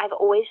 I've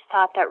always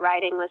thought that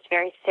riding was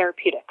very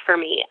therapeutic for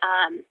me.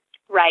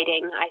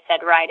 Riding like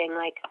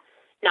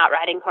not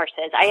riding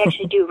horses. I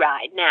actually do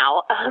ride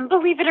now.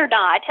 Believe it or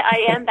not,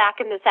 I am back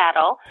in the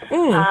saddle.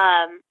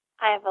 I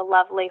have a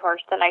lovely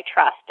horse that I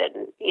trust,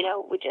 and,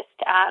 we just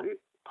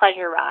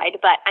pleasure ride.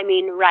 But, I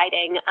mean,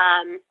 riding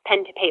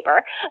pen to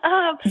paper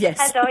yes.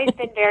 has always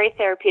been very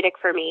therapeutic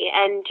for me.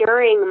 And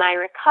during my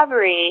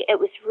recovery, it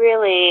was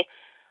really,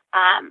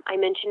 I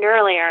mentioned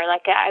earlier,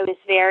 like I was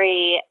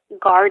very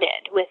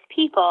guarded with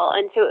people.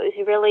 And so it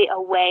was really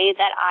a way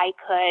that I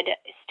could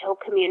still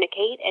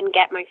communicate and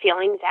get my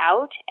feelings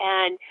out.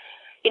 And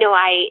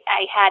I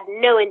had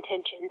no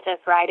intentions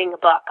of writing a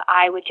book.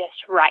 I would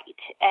just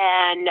write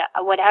and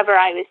whatever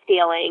I was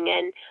feeling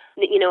and,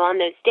 on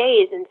those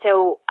days. And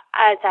so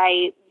as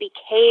I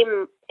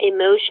became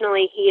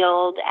emotionally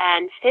healed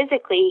and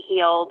physically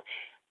healed,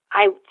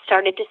 I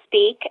started to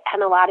speak,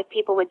 and a lot of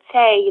people would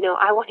say,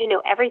 I want to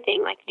know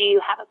everything. Like, do you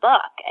have a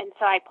book? And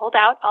so I pulled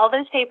out all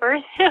those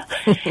papers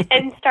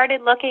and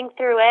started looking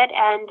through it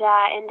and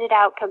ended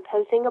up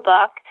composing a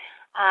book.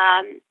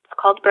 It's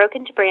called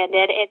Broken to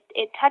Branded.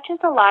 It touches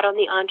a lot on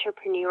the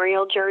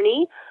entrepreneurial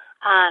journey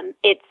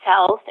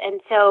itself.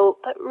 And so,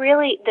 but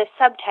really the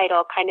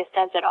subtitle kind of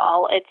says it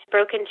all. It's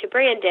Broken to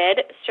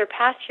Branded,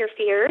 Surpass Your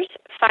Fears,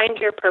 Find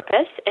Your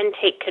Purpose, and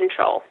Take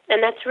Control.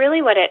 And that's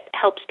really what it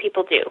helps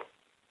people do.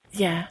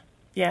 Yeah,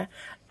 yeah.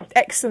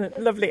 Excellent,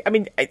 lovely. I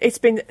mean, it's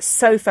been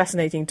so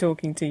fascinating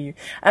talking to you.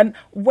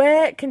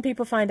 Where can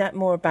people find out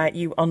more about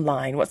you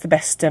online? What's the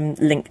best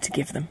link to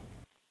give them?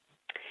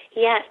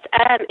 Yes,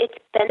 it's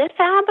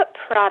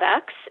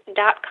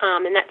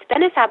benefabproducts.com, and that's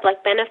Benefab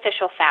like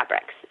beneficial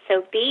fabrics.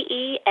 So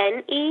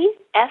BENEFAB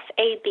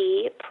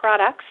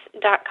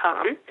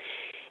products.com.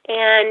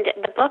 And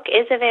the book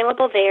is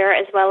available there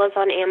as well as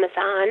on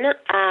Amazon,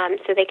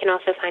 so they can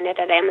also find it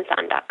at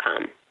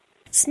amazon.com.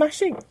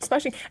 Smashing.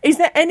 Is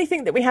there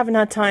anything that we haven't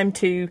had time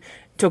to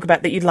talk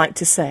about that you'd like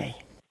to say?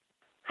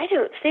 I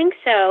don't think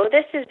so.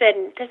 This has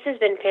been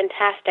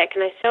fantastic,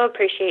 and I so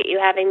appreciate you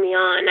having me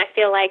on. I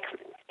feel like,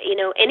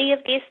 any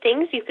of these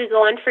things, you could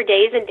go on for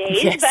days and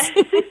days, yes.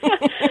 But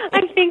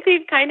I think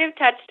we've kind of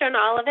touched on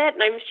all of it,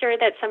 and I'm sure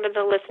that some of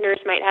the listeners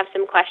might have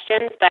some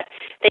questions, but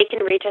they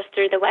can reach us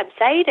through the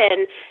website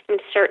and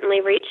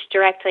certainly reach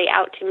directly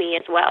out to me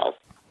as well.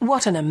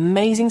 What an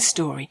amazing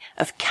story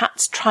of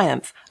Kat's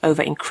triumph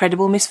over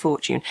incredible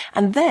misfortune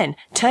and then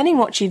turning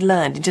what she'd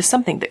learned into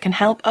something that can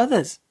help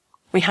others.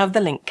 We have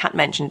the link Kat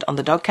mentioned on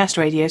the Dogcast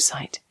Radio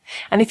site.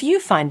 And if you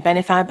find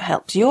Benefab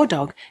helps your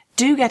dog,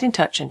 do get in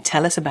touch and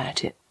tell us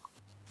about it.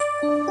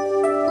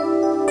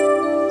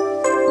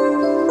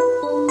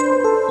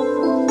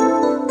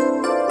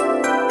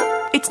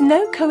 It's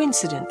no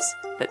coincidence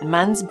that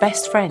man's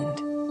best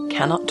friend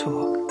cannot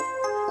talk.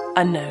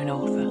 Unknown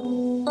author.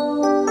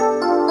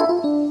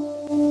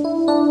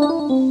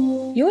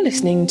 You're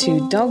listening to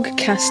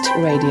Dogcast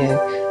Radio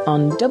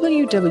on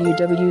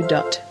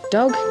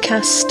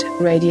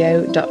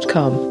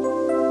www.dogcastradio.com.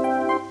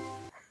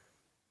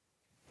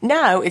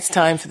 Now it's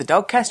time for the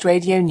Dogcast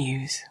Radio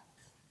News.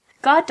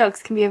 Guard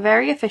dogs can be a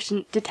very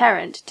efficient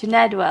deterrent to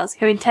ne'er-do-wells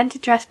who intend to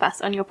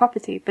trespass on your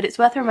property, but it's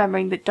worth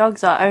remembering that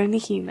dogs are only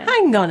human.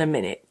 Hang on a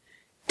minute.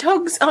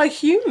 Dogs are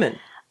human.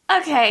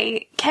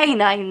 Okay,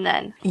 canine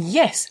then.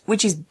 Yes,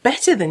 which is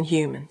better than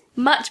human.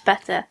 Much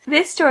better.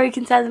 This story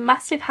concerns a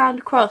massive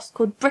hound cross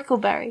called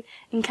Brickleberry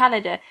in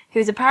Canada, who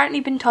has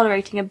apparently been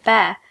tolerating a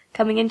bear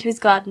coming into his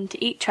garden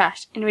to eat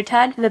trash in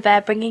return for the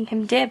bear bringing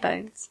him deer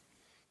bones.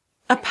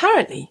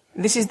 Apparently,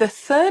 this is the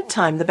third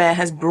time the bear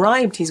has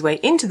bribed his way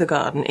into the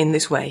garden in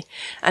this way,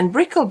 and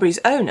Brickleberry's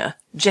owner,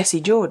 Jesse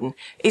Jordan,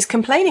 is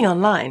complaining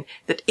online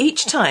that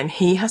each time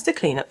he has to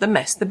clean up the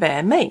mess the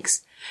bear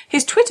makes.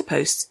 His Twitter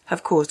posts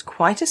have caused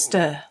quite a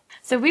stir.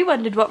 So we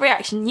wondered what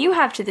reaction you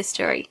have to this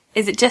story.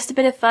 Is it just a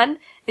bit of fun?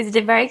 Is it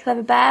a very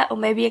clever bear or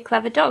maybe a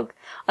clever dog?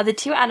 Are the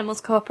two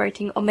animals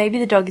cooperating, or maybe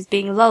the dog is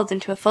being lulled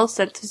into a false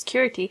sense of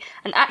security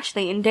and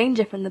actually in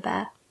danger from the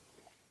bear?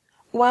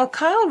 While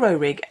Kyle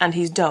Roehrig and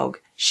his dog,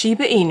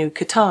 Shiba Inu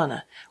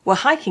Katana, were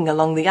hiking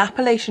along the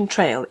Appalachian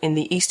Trail in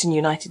the eastern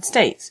United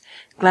States,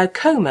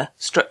 glaucoma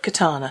struck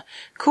Katana,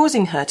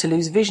 causing her to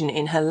lose vision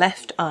in her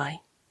left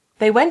eye.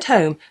 They went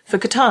home for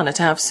Katana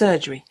to have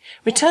surgery,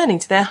 returning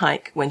to their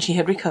hike when she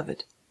had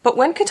recovered. But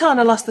when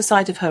Katana lost the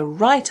sight of her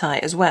right eye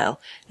as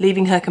well,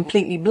 leaving her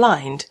completely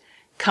blind,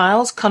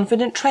 Kyle's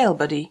confident trail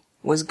buddy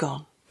was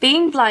gone.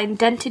 Being blind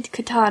dented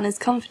Katana's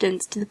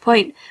confidence to the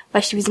point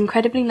where she was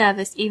incredibly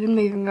nervous even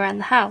moving around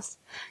the house.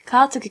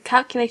 Kyle took a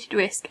calculated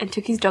risk and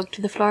took his dog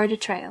to the Florida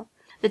Trail.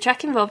 The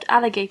trek involved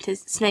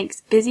alligators,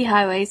 snakes, busy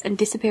highways, and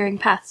disappearing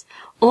paths,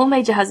 all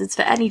major hazards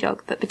for any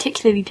dog, but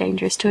particularly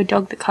dangerous to a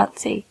dog that can't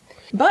see.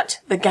 But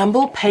the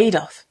gamble paid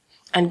off,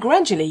 and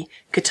gradually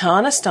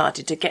Katana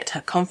started to get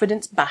her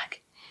confidence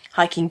back.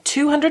 hiking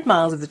 200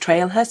 miles of the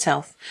trail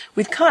herself,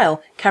 with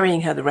Kyle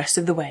carrying her the rest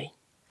of the way.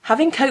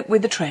 Having coped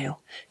with the trail,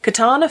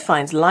 Katana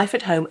finds life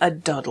at home a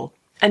doddle,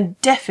 and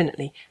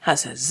definitely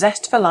has her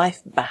zest for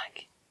life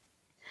back.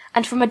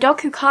 And from a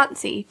dog who can't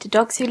see to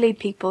dogs who lead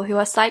people who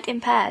are sight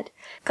impaired,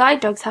 guide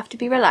dogs have to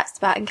be relaxed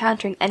about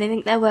encountering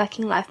anything their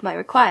working life might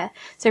require.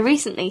 So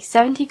recently,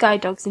 70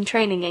 guide dogs in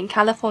training in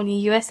California,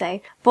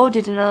 USA,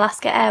 boarded an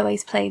Alaska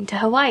Airways plane to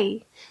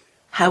Hawaii.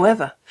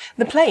 However,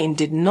 the plane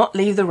did not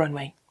leave the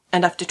runway,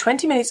 and after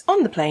 20 minutes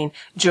on the plane,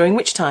 during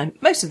which time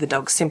most of the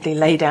dogs simply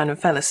lay down and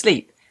fell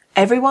asleep,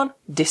 everyone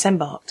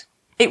disembarked.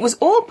 It was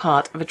all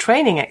part of a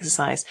training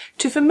exercise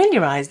to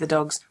familiarise the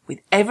dogs with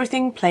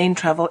everything plane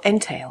travel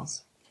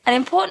entails. An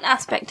important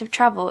aspect of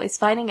travel is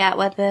finding out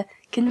where the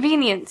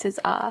conveniences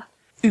are.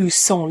 Où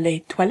sont les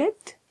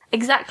toilettes?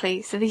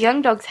 Exactly, so the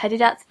young dogs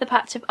headed out to the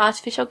patch of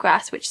artificial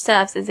grass which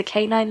serves as a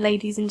canine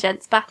ladies' and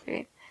gents'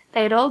 bathroom.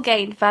 They had all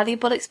gained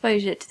valuable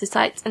exposure to the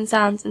sights and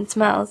sounds and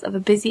smells of a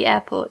busy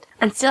airport,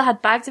 and still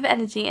had bags of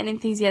energy and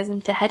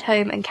enthusiasm to head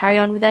home and carry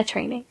on with their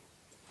training.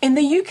 In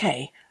the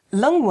UK,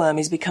 lungworm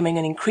is becoming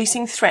an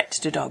increasing threat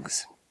to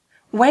dogs.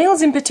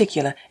 Wales in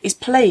particular is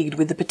plagued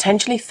with the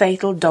potentially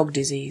fatal dog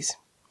disease.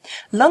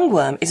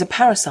 Lungworm is a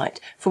parasite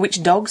for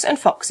which dogs and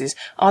foxes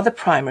are the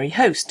primary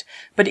host,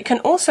 but it can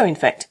also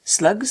infect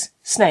slugs,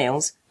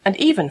 snails, and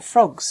even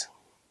frogs.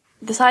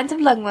 The signs of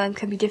lungworm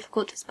can be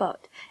difficult to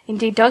spot.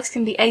 Indeed, dogs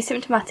can be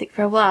asymptomatic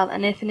for a while,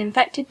 and if an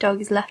infected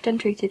dog is left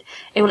untreated,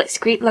 it will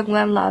excrete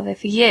lungworm larvae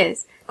for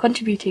years,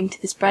 contributing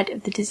to the spread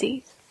of the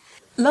disease.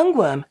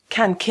 Lungworm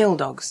can kill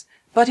dogs,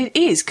 but it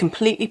is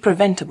completely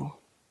preventable.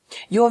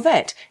 Your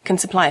vet can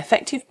supply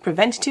effective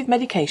preventative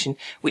medication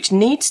which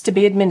needs to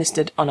be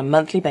administered on a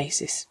monthly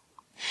basis.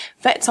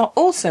 Vets are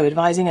also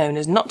advising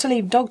owners not to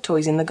leave dog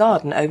toys in the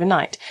garden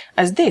overnight,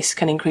 as this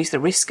can increase the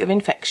risk of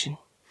infection.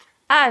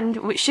 And,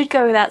 which should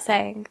go without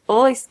saying,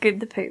 always scoop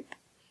the poop.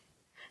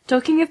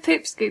 Talking of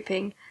poop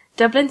scooping,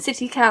 Dublin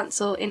City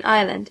Council in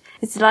Ireland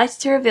is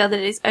delighted to reveal that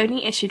it has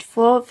only issued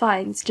 4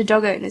 fines to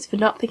dog owners for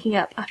not picking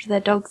up after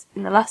their dogs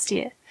in the last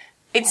year.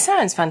 It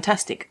sounds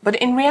fantastic, but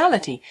in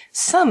reality,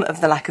 some of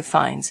the lack of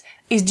fines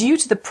is due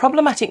to the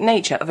problematic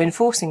nature of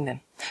enforcing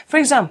them. For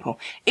example,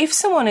 if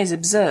someone is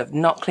observed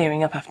not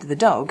clearing up after the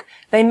dog,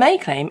 they may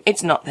claim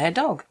it's not their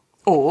dog.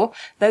 Or,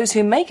 those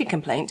who make a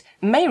complaint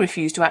may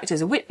refuse to act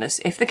as a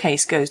witness if the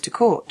case goes to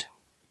court.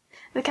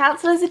 The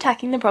council is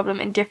attacking the problem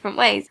in different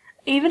ways,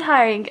 even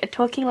hiring a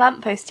talking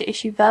lamppost to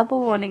issue verbal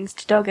warnings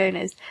to dog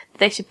owners that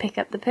they should pick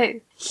up the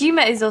poo.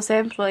 Humour is also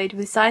employed,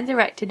 with signs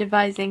erected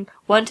advising,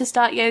 want to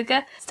start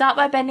yoga? Start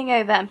by bending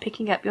over and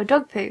picking up your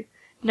dog poo,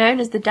 known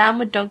as the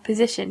downward dog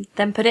position,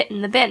 then put it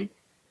in the bin.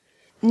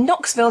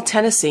 Knoxville,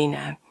 Tennessee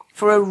now,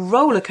 for a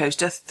roller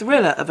coaster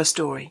thriller of a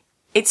story.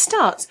 It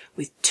starts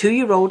with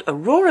 2-year-old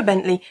Aurora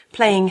Bentley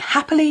playing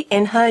happily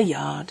in her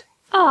yard.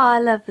 Ah,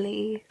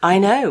 lovely. I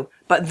know,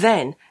 but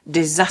then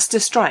disaster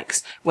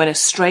strikes when a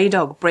stray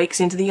dog breaks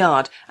into the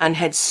yard and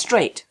heads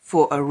straight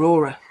for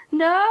Aurora.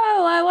 No,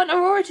 I want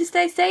Aurora to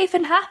stay safe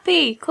and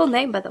happy. Cool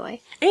name, by the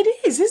way. It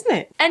is, isn't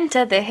it?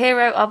 Enter the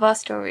hero of our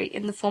story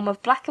in the form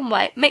of black and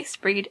white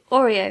mixed breed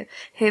Oreo,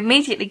 who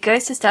immediately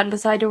goes to stand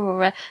beside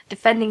Aurora,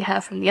 defending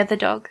her from the other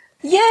dog.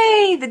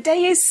 Yay! The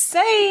day is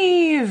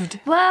saved!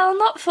 Well,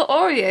 not for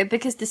Oreo,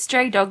 because the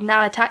stray dog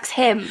now attacks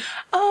him.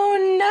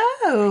 Oh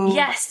no!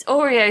 Yes,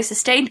 Oreo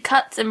sustained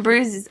cuts and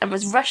bruises and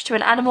was rushed to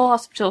an animal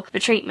hospital for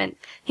treatment.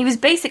 He was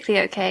basically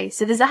okay,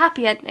 so there's a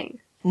happy ending.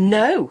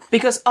 No,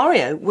 because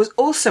Oreo was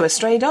also a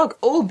stray dog,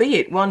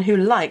 albeit one who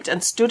liked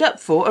and stood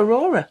up for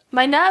Aurora.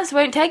 My nerves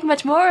won't take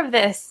much more of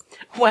this.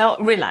 Well,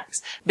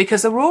 relax,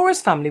 because Aurora's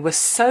family was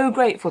so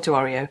grateful to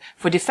Oreo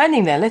for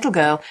defending their little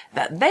girl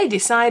that they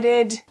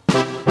decided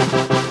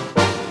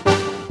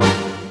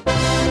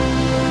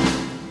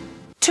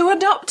to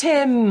adopt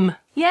him.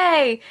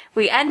 Yay!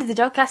 We end the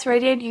Dogcast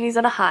Radio News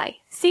on a high.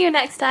 See you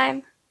next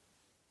time.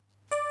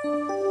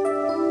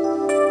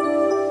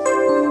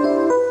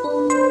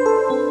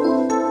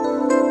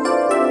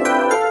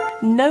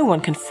 No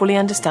one can fully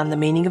understand the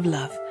meaning of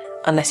love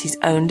unless he's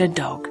owned a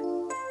dog.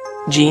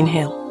 Jean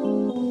Hill.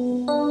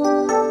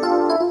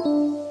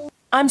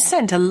 I'm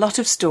sent a lot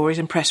of stories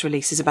and press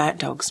releases about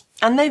dogs,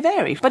 and they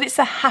vary, but it's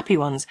the happy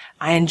ones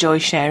I enjoy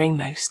sharing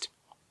most.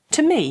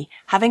 To me,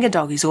 having a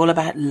dog is all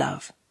about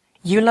love.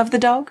 You love the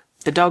dog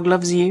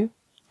loves you,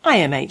 I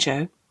am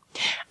H.O.,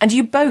 and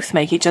you both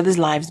make each other's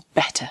lives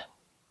better.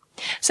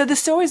 So the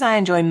stories I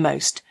enjoy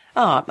most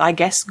are, I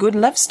guess, good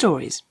love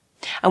stories.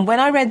 And when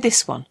I read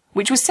this one,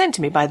 which was sent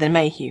to me by the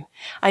Mayhew,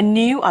 I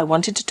knew I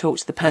wanted to talk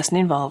to the person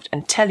involved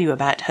and tell you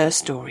about her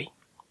story.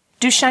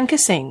 Dushanka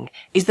Singh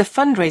is the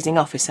fundraising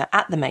officer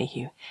at the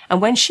Mayhew,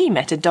 and when she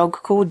met a dog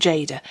called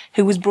Jada,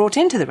 who was brought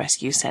into the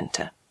rescue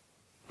centre.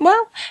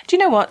 Well, do you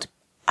know what?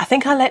 I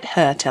think I'll let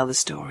her tell the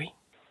story.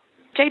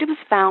 Jada was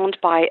found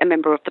by a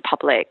member of the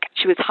public.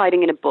 She was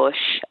hiding in a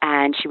bush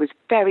and she was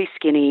very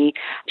skinny.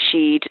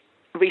 She'd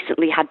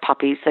recently had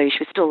puppies, so she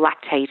was still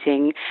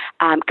lactating,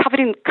 covered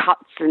in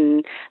cuts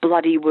and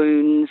bloody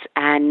wounds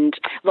and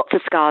lots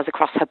of scars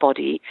across her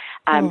body,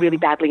 really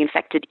badly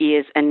infected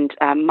ears and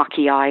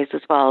mucky eyes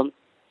as well.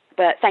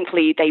 But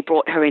thankfully, they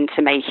brought her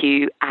into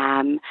Mayhew,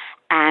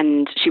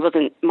 and she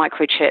wasn't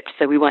microchipped,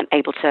 so we weren't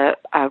able to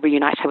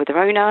reunite her with her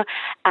owner.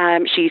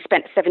 She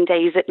spent 7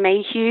 days at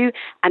Mayhew,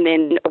 and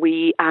then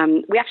we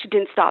actually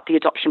didn't start the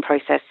adoption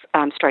process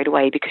straight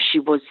away because she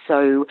was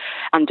so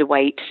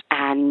underweight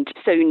and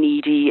so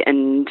needy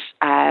and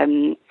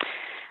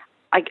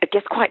I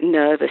guess quite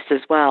nervous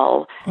as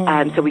well.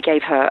 So we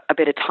gave her a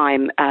bit of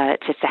time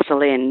to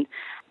settle in.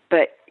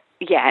 But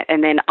yeah,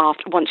 and then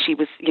once she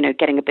was,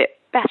 getting a bit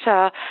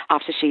better,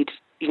 after she'd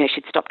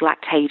stopped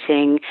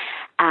lactating,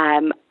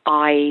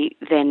 I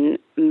then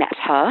met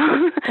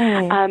her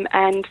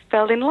and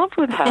fell in love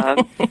with her.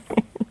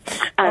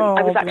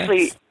 I was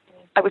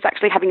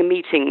actually having a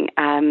meeting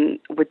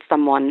with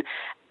someone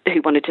who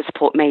wanted to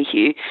support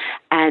Mayhew,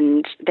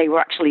 and they were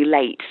actually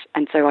late.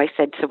 And so I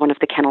said to one of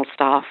the kennel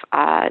staff,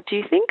 do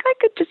you think I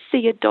could just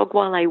see a dog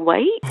while I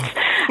wait?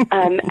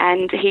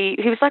 And he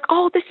was like,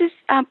 oh, this is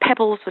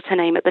Pebbles was her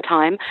name at the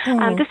time.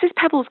 This is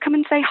Pebbles, come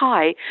and say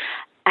hi.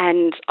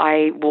 And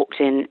I walked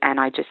in and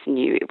I just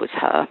knew it was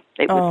her.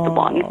 It was the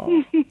one.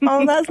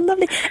 Oh, that's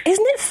lovely.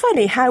 Isn't it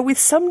funny how with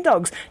some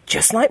dogs,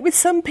 just like with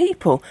some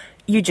people,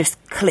 you just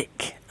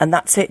click and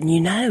that's it and you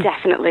know?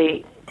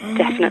 Definitely.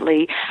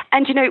 Definitely.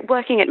 And,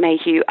 working at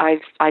Mayhew,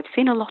 I've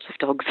seen a lot of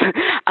dogs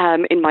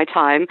in my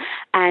time,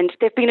 and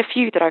there have been a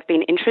few that I've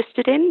been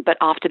interested in, but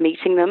after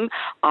meeting them,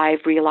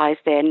 I've realised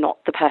they're not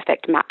the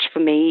perfect match for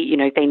me.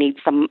 They need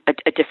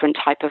a different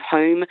type of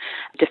home,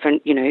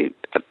 different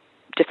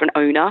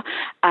owner.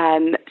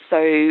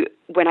 So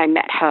when I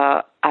met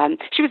her,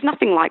 she was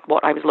nothing like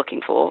what I was looking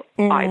for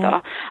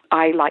either.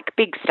 I like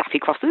big Staffy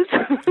crosses.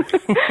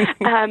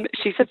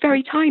 She's a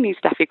very tiny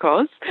Staffy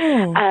cross.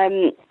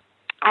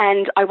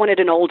 And I wanted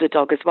an older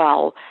dog as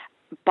well,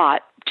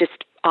 but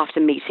just after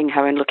meeting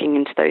her and looking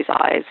into those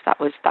eyes, that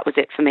was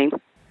it for me.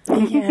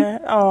 Yeah.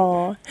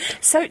 Oh.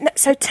 So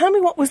tell me,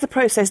 what was the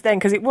process then?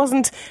 Because it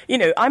wasn't,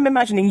 I'm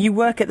imagining you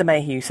work at the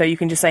Mayhew, so you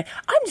can just say,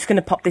 I'm just going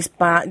to pop this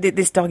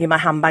dog in my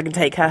handbag and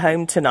take her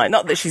home tonight.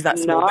 Not that she's that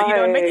small, but you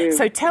know what I mean?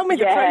 So tell me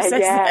the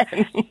process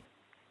then.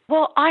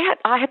 Well, I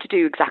had to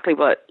do exactly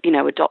what,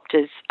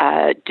 adopters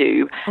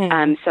do.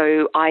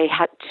 So I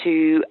had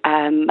to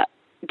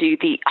do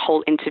the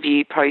whole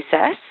interview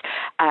process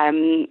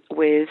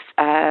with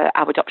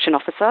our adoption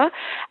officer.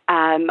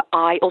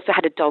 I also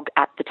had a dog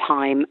at the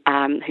time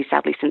who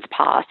sadly since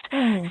passed.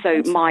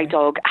 So my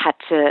dog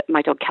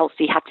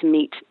Kelsey had to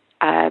meet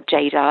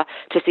Jada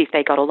to see if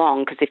they got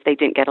along, because if they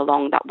didn't get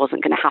along, that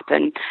wasn't going to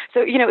happen. So,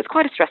 it was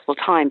quite a stressful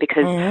time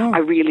because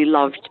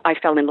I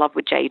fell in love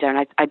with Jada,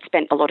 and I'd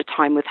spent a lot of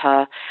time with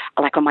her,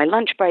 like on my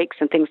lunch breaks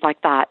and things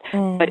like that.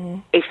 But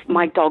if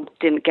my dog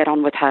didn't get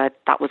on with her,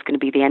 that was going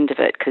to be the end of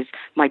it, because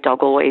my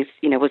dog always,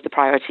 was the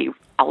priority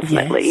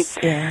ultimately. Yes,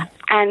 yeah.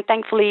 And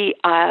thankfully,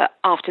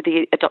 after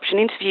the adoption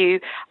interview,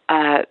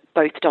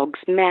 both dogs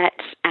met,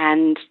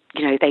 and,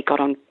 they got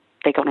on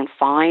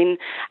fine.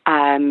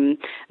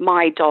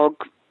 My dog,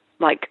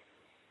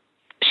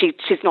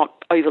 she's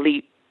not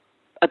overly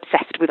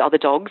obsessed with other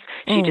dogs.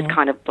 She just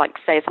kind of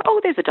says,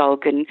 "Oh, there's a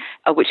dog," and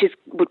which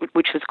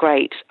was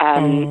great.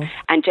 And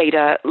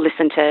Jada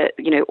listened to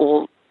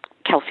all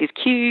Kelsey's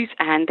cues,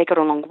 and they got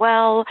along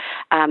well.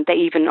 They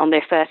even on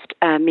their first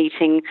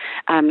meeting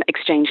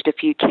exchanged a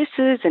few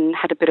kisses and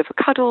had a bit of a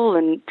cuddle,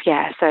 and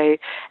so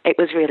it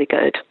was really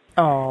good.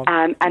 Oh,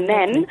 and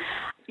then.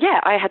 Yeah,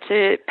 I had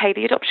to pay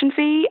the adoption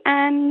fee,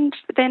 and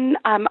then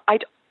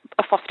I'd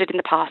fostered in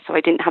the past, so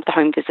I didn't have the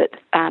home visit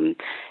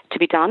to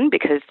be done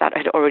because that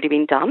had already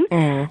been done.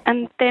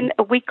 And then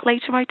a week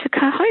later, I took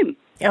her home.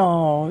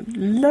 Oh,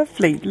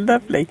 lovely,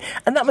 lovely.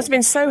 And that must have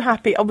been so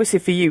happy, obviously,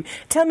 for you.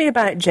 Tell me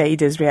about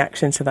Jada's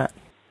reaction to that.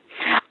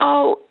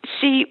 Oh,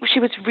 she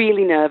was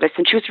really nervous,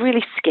 and she was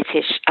really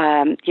skittish.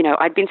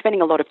 I'd been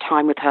spending a lot of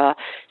time with her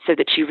so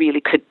that she really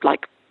could,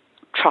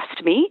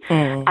 trust me.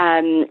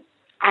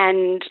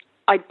 And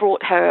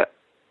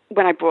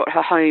when I brought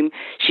her home,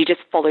 she just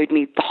followed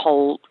me the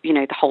whole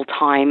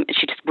time.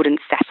 She just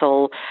wouldn't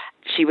settle.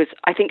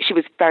 I think she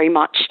was very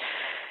much,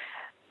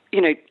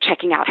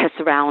 checking out her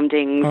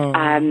surroundings.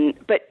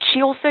 But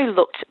she also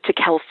looked to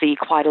Kelsey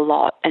quite a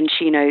lot, and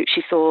she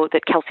saw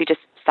that Kelsey just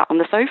sat on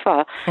the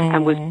sofa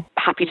and was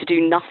happy to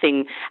do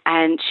nothing.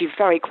 And she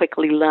very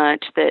quickly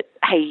learnt that,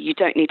 hey, you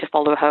don't need to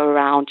follow her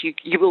around.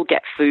 You will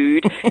get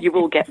food, you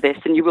will get this,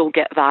 and you will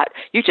get that.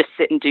 You just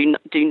sit and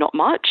do not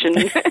much, and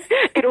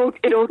it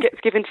all gets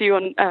given to you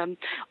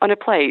on a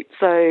plate.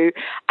 So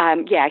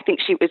I think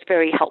she was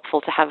very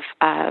helpful to have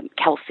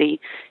Kelsey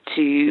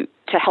to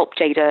help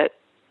Jada,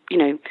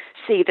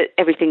 see that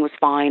everything was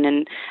fine,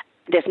 and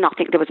there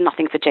was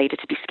nothing for Jada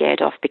to be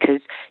scared of, because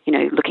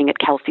looking at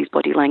Kelsey's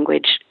body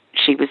language,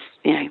 she was,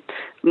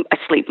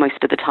 asleep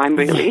most of the time,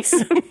 really. Yes.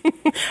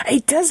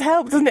 It does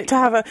help, doesn't it, to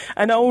have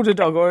an older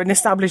dog or an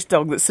established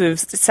dog that sort of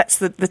sets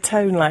the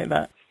tone like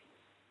that?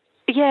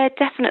 Yeah,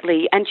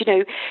 definitely. And,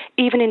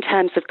 even in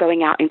terms of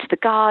going out into the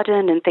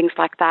garden and things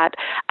like that,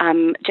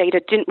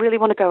 Jada didn't really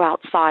want to go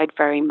outside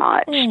very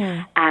much.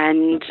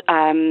 And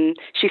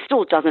she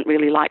still doesn't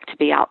really like to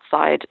be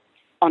outside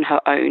on her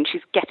own.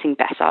 She's getting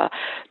better.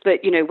 But,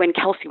 when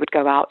Kelsey would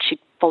go out, she'd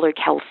follow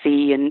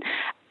Kelsey and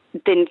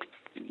then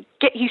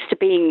get used to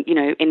being,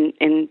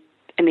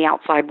 in the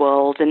outside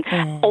world, and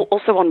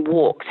also on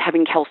walks,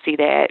 having Kelsey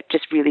there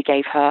just really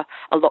gave her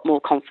a lot more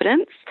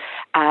confidence.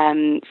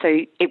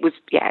 So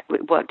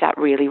it worked out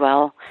really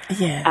well.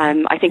 Yeah.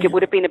 I think it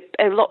would have been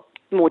a lot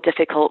more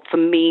difficult for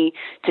me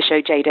to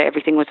show Jada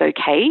everything was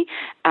okay.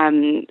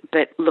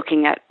 But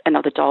looking at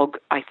another dog,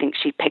 I think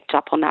she picked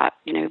up on that,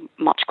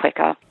 much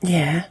quicker.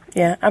 Yeah,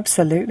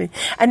 absolutely.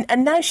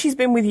 And now she's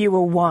been with you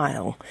a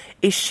while.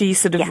 Is she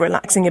sort of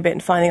relaxing a bit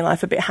and finding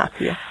life a bit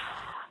happier?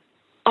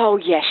 Oh,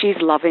 yeah, she's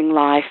loving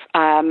life.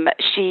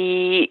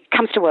 She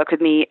comes to work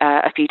with me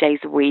a few days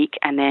a week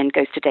and then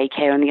goes to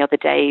daycare on the other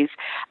days.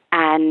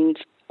 And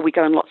we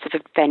go on lots of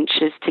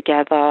adventures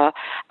together.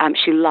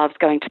 She loves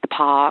going to the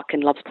park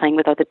and loves playing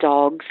with other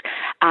dogs.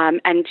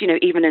 And,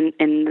 even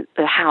in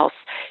the house,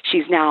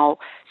 she's now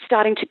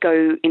starting to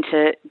go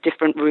into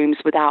different rooms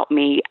without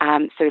me.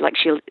 So,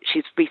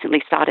 she's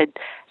recently started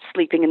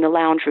sleeping in the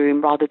lounge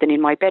room rather than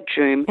in my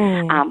bedroom,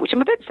 which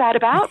I'm a bit sad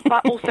about,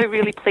 but also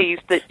really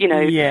pleased that,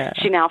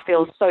 she now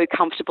feels so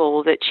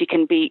comfortable that she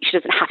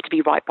doesn't have to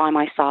be right by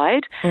my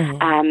side.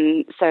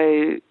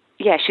 So,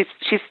 yeah,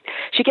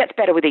 she gets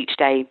better with each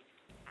day.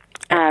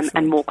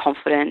 And more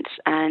confident,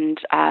 and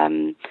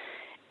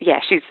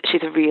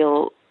she's a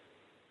real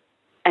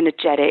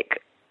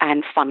energetic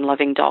and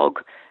fun-loving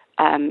dog.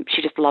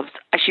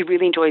 She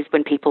really enjoys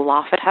when people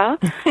laugh at her.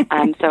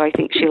 So I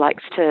think she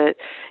likes to,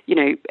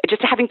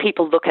 just having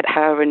people look at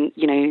her and,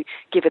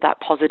 give her that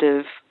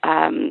positive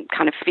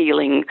kind of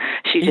feeling.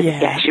 She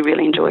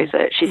really enjoys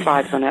it. She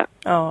thrives on it.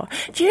 Oh,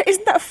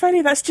 isn't that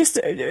funny? That's just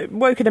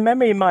woken a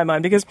memory in my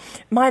mind, because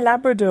my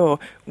Labrador,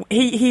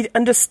 he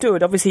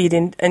understood, obviously he'd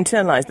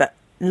internalized that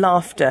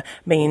laughter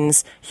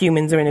means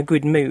humans are in a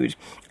good mood.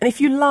 And if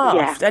you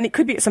laughed, and it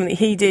could be something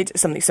he did,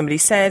 something somebody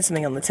said,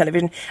 something on the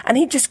television, and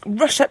he'd just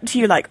rush up to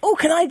you like, oh,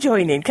 can I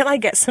join in? Can I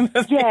get some of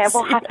this? Yeah,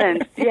 what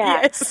happened?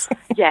 Yeah. Yes.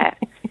 Yeah.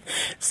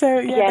 So,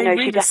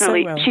 she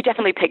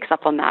definitely picks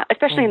up on that,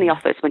 especially in the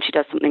office when she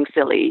does something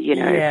silly,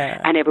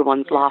 and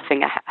everyone's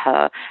laughing at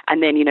her.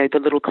 And then, the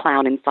little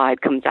clown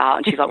inside comes out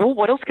and she's like, well,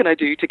 what else can I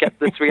do to get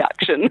this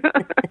reaction?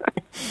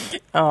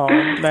 Oh,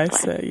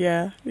 bless her.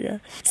 Yeah.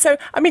 So,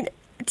 I mean,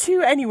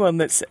 to anyone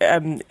that's,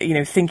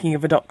 thinking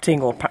of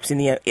adopting, or perhaps in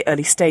the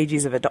early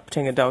stages of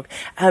adopting a dog,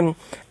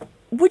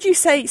 would you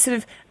say sort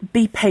of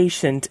be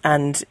patient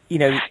and,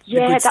 the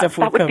good stuff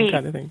will come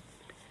kind of thing?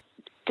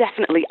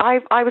 Definitely.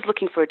 I was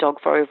looking for a dog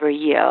for over a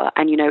year,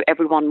 and,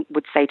 everyone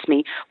would say to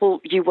me,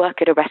 well, you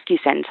work at a rescue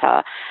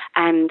centre.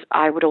 And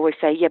I would always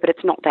say, yeah, but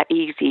it's not that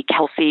easy.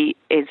 Kelsey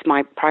is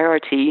my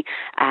priority,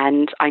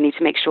 and I need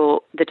to make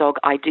sure the dog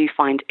I do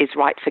find is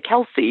right for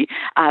Kelsey,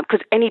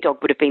 because any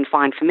dog would have been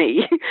fine for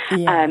me.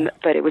 Yeah.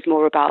 But it was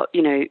more about,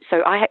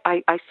 so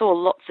I saw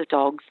lots of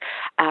dogs.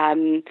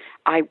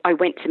 I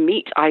went to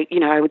meet, I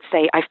would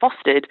say I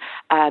fostered.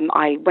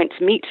 I went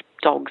to meet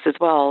dogs as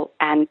well,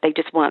 and they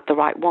just weren't the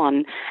right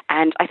one.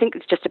 And I think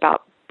it's just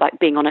about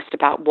being honest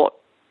about what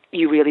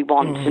you really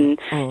want, and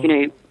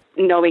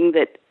knowing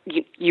that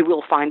you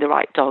will find the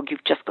right dog.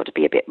 You've just got to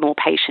be a bit more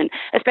patient,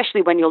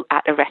 especially when you're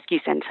at a rescue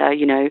centre.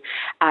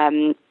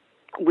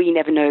 We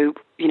never know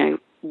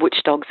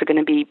which dogs are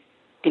going to be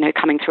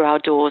coming through our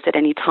doors at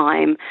any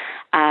time.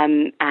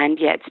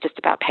 It's just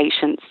about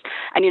patience.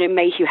 And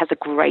Mayhew has a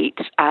great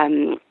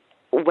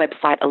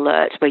website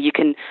alert where you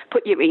can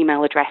put your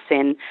email address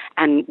in,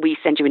 and we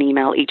send you an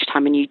email each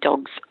time a new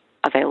dog's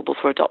available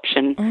for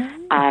adoption.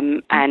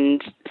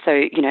 And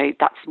so,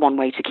 that's one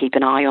way to keep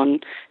an eye on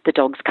the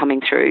dogs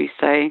coming through.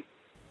 So,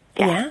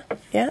 yeah,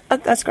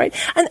 that's great.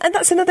 And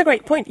that's another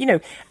great point.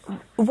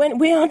 When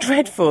we are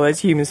dreadful as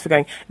humans for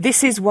going,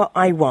 this is what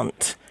I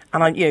want.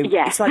 And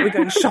it's like we're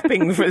going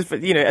shopping for,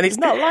 and it's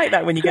not like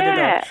that when you get a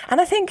dog. And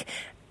I think,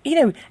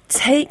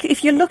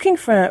 if you're looking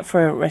for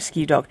a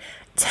rescue dog,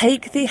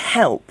 take the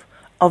help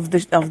of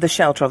the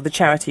shelter, of the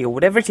charity, or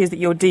whatever it is that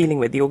you're dealing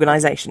with, the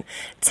organisation.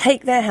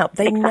 Take their help.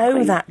 They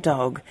know that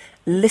dog.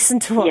 Listen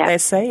to what they're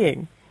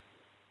saying.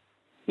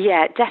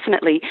 Yeah,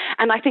 definitely.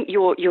 And I think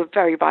you're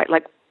very right.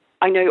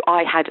 I know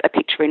I had a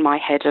picture in my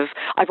head of,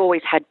 I've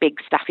always had big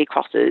staffy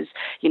crosses,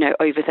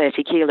 over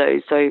 30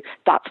 kilos. So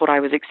that's what I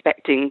was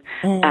expecting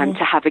to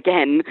have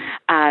again.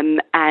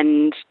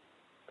 And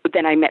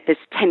then I met this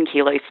 10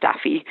 kilo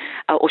staffy,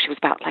 or she was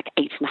about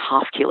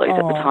 8.5 kilos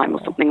at the time,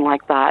 or something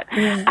like that.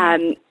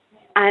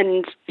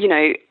 And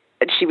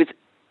she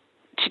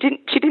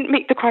didn't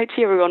meet the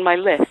criteria on my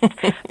list,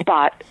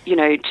 but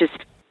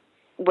just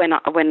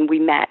when we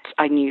met,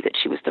 I knew that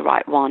she was the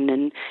right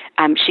one,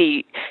 and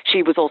she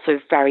was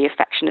also very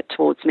affectionate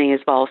towards me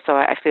as well. So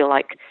I feel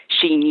like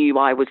she knew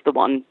I was the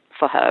one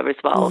for her as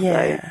well.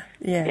 Yeah. So,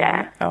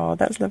 yeah. Oh,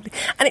 that's lovely.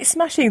 And it's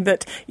smashing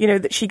that,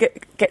 that she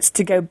gets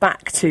to go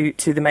back to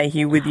the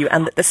Mayhew with you,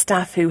 and that the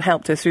staff who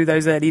helped her through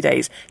those early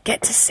days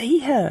get to see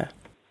her.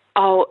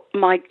 Oh,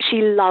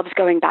 she loves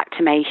going back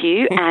to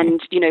Mayhew,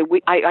 and,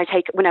 I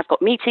take, when I've got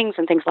meetings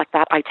and things like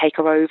that, I take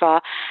her over,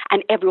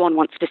 and everyone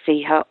wants to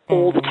see her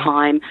all the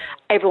time.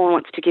 Everyone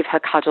wants to give her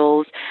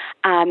cuddles,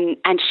 and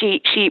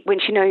she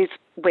when she knows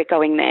we're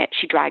going there,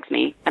 she drags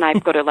me, and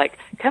I've got to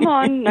come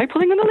on, no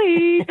pulling on the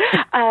lead,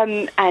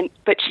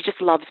 but she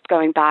just loves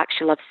going back.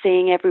 She loves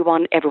seeing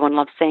everyone. Everyone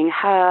loves seeing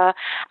her,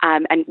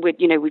 and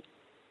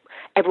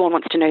everyone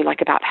wants to know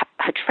about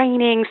her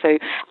training. So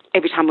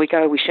every time we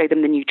go, we show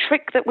them the new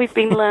trick that we've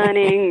been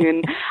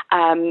learning.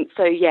 And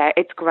so, yeah,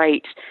 it's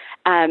great.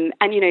 And,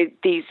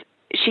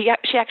 she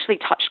actually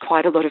touched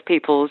quite a lot of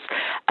people's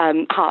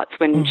hearts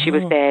when she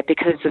was there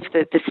because of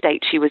the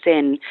state she was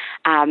in.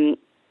 And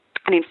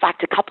in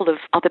fact, a couple of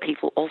other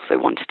people also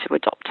wanted to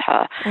adopt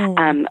her.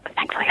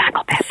 Thankfully, I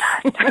got there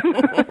first.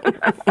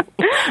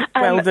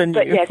 Well done,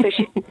 but you.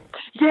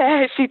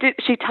 Yeah, she did.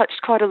 She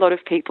touched quite a lot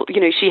of people.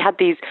 She had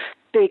these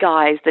big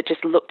eyes that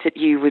just looked at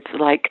you with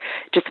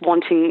just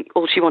wanting,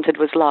 all she wanted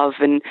was love.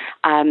 And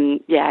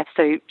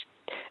so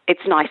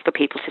it's nice for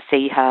people to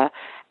see her,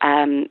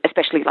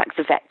 especially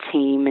the vet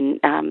team and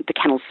the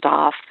kennel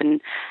staff and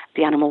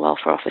the animal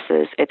welfare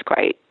officers. It's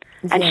great.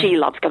 And she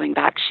loves going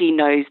back. She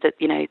knows that,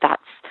 that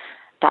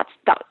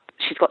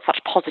she's got such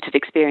positive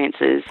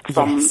experiences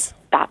from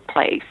that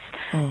place,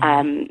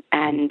 and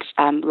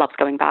loves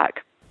going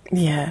back.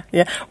 Yeah.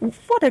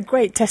 What a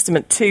great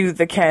testament to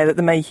the care that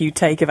the Mayhew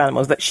take of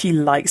animals, that she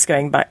likes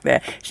going back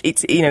there.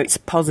 It's, it's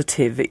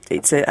positive.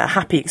 It's a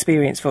happy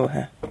experience for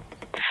her.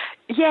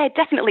 Yeah,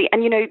 definitely.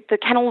 And, the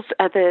kennel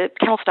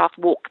staff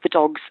walk the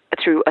dogs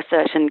through a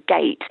certain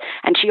gate,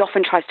 and she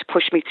often tries to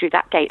push me through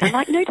that gate. I'm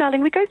like, no, darling,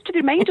 we go to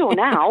the main door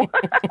now.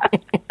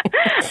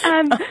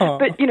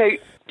 But,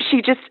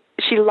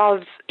 she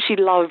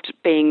loved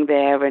being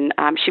there, and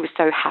she was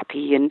so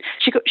happy, and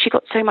she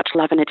got so much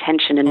love and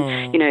attention. And,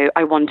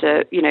 I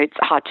wonder, it's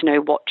hard to know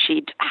what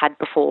she'd had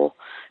before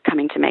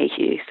coming to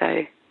Mayhew.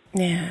 So,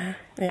 yeah.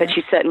 But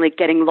she's certainly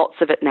getting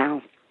lots of it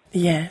now.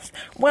 Yes.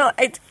 Well,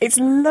 it's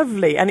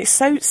lovely, and it's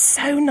so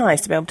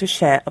nice to be able to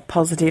share a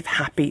positive,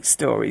 happy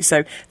story.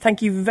 So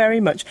thank you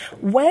very much.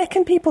 Where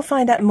can people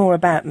find out more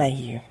about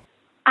Mayhew?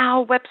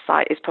 Our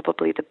website is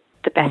probably the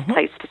best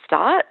place to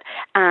start.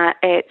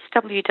 It's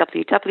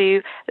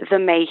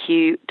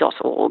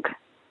www.themayhew.org.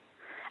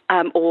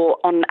 Or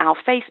on our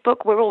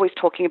Facebook, we're always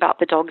talking about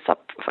the dogs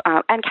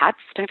and cats.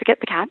 Don't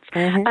forget the cats.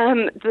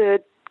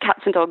 The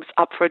cats and dogs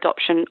up for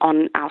adoption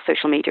on our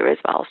social media as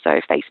well.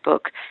 So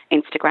Facebook,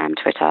 Instagram,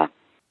 Twitter.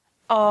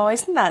 Oh,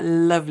 isn't that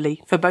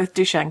lovely for both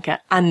Dushanka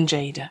and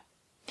Jada?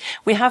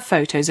 We have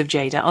photos of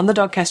Jada on the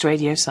Dogcast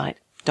Radio site,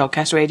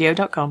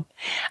 dogcastradio.com,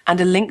 and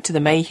a link to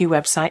the Mayhew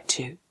website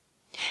too.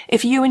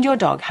 If you and your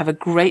dog have a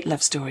great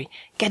love story,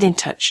 get in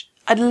touch.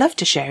 I'd love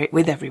to share it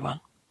with everyone.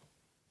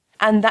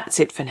 And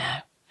that's it for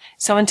now.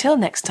 So until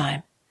next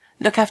time,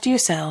 look after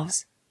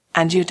yourselves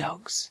and your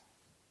dogs.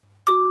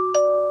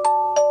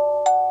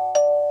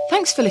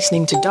 Thanks for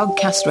listening to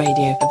Dogcast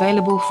Radio,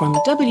 available from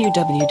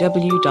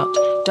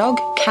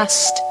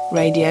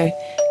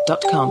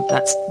www.dogcastradio.com.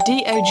 That's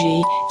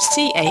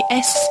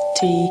DOGCAST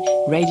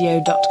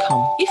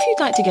radio.com. If you'd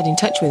like to get in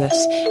touch with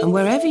us, and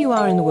wherever you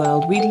are in the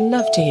world, we'd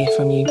love to hear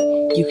from you.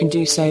 You can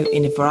do so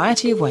in a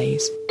variety of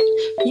ways.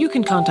 You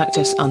can contact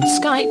us on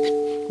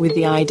Skype with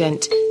the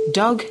ident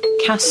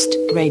Dogcast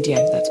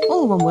Radio. That's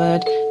all one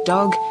word,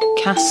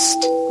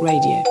 Dogcast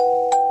Radio.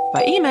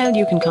 By email,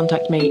 you can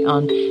contact me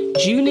on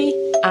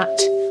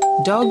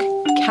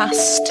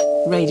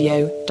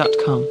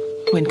julie@dogcastradio.com.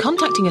 When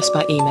contacting us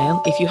by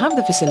email, if you have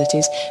the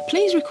facilities,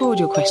 please record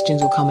your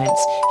questions or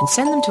comments and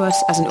send them to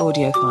us as an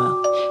audio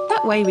file.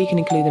 That way we can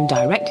include them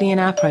directly in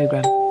our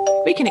programme.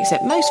 We can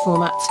accept most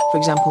formats, for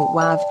example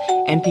WAV,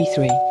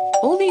 MP3.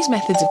 All these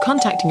methods of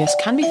contacting us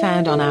can be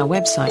found on our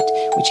website,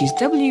 which is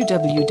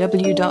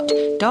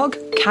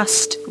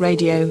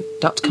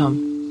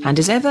www.dogcastradio.com. And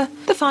as ever,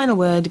 the final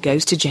word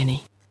goes to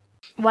Jenny.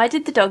 Why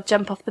did the dog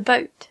jump off the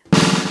boat?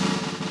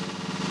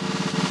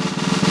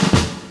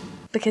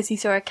 Because he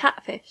saw a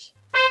catfish.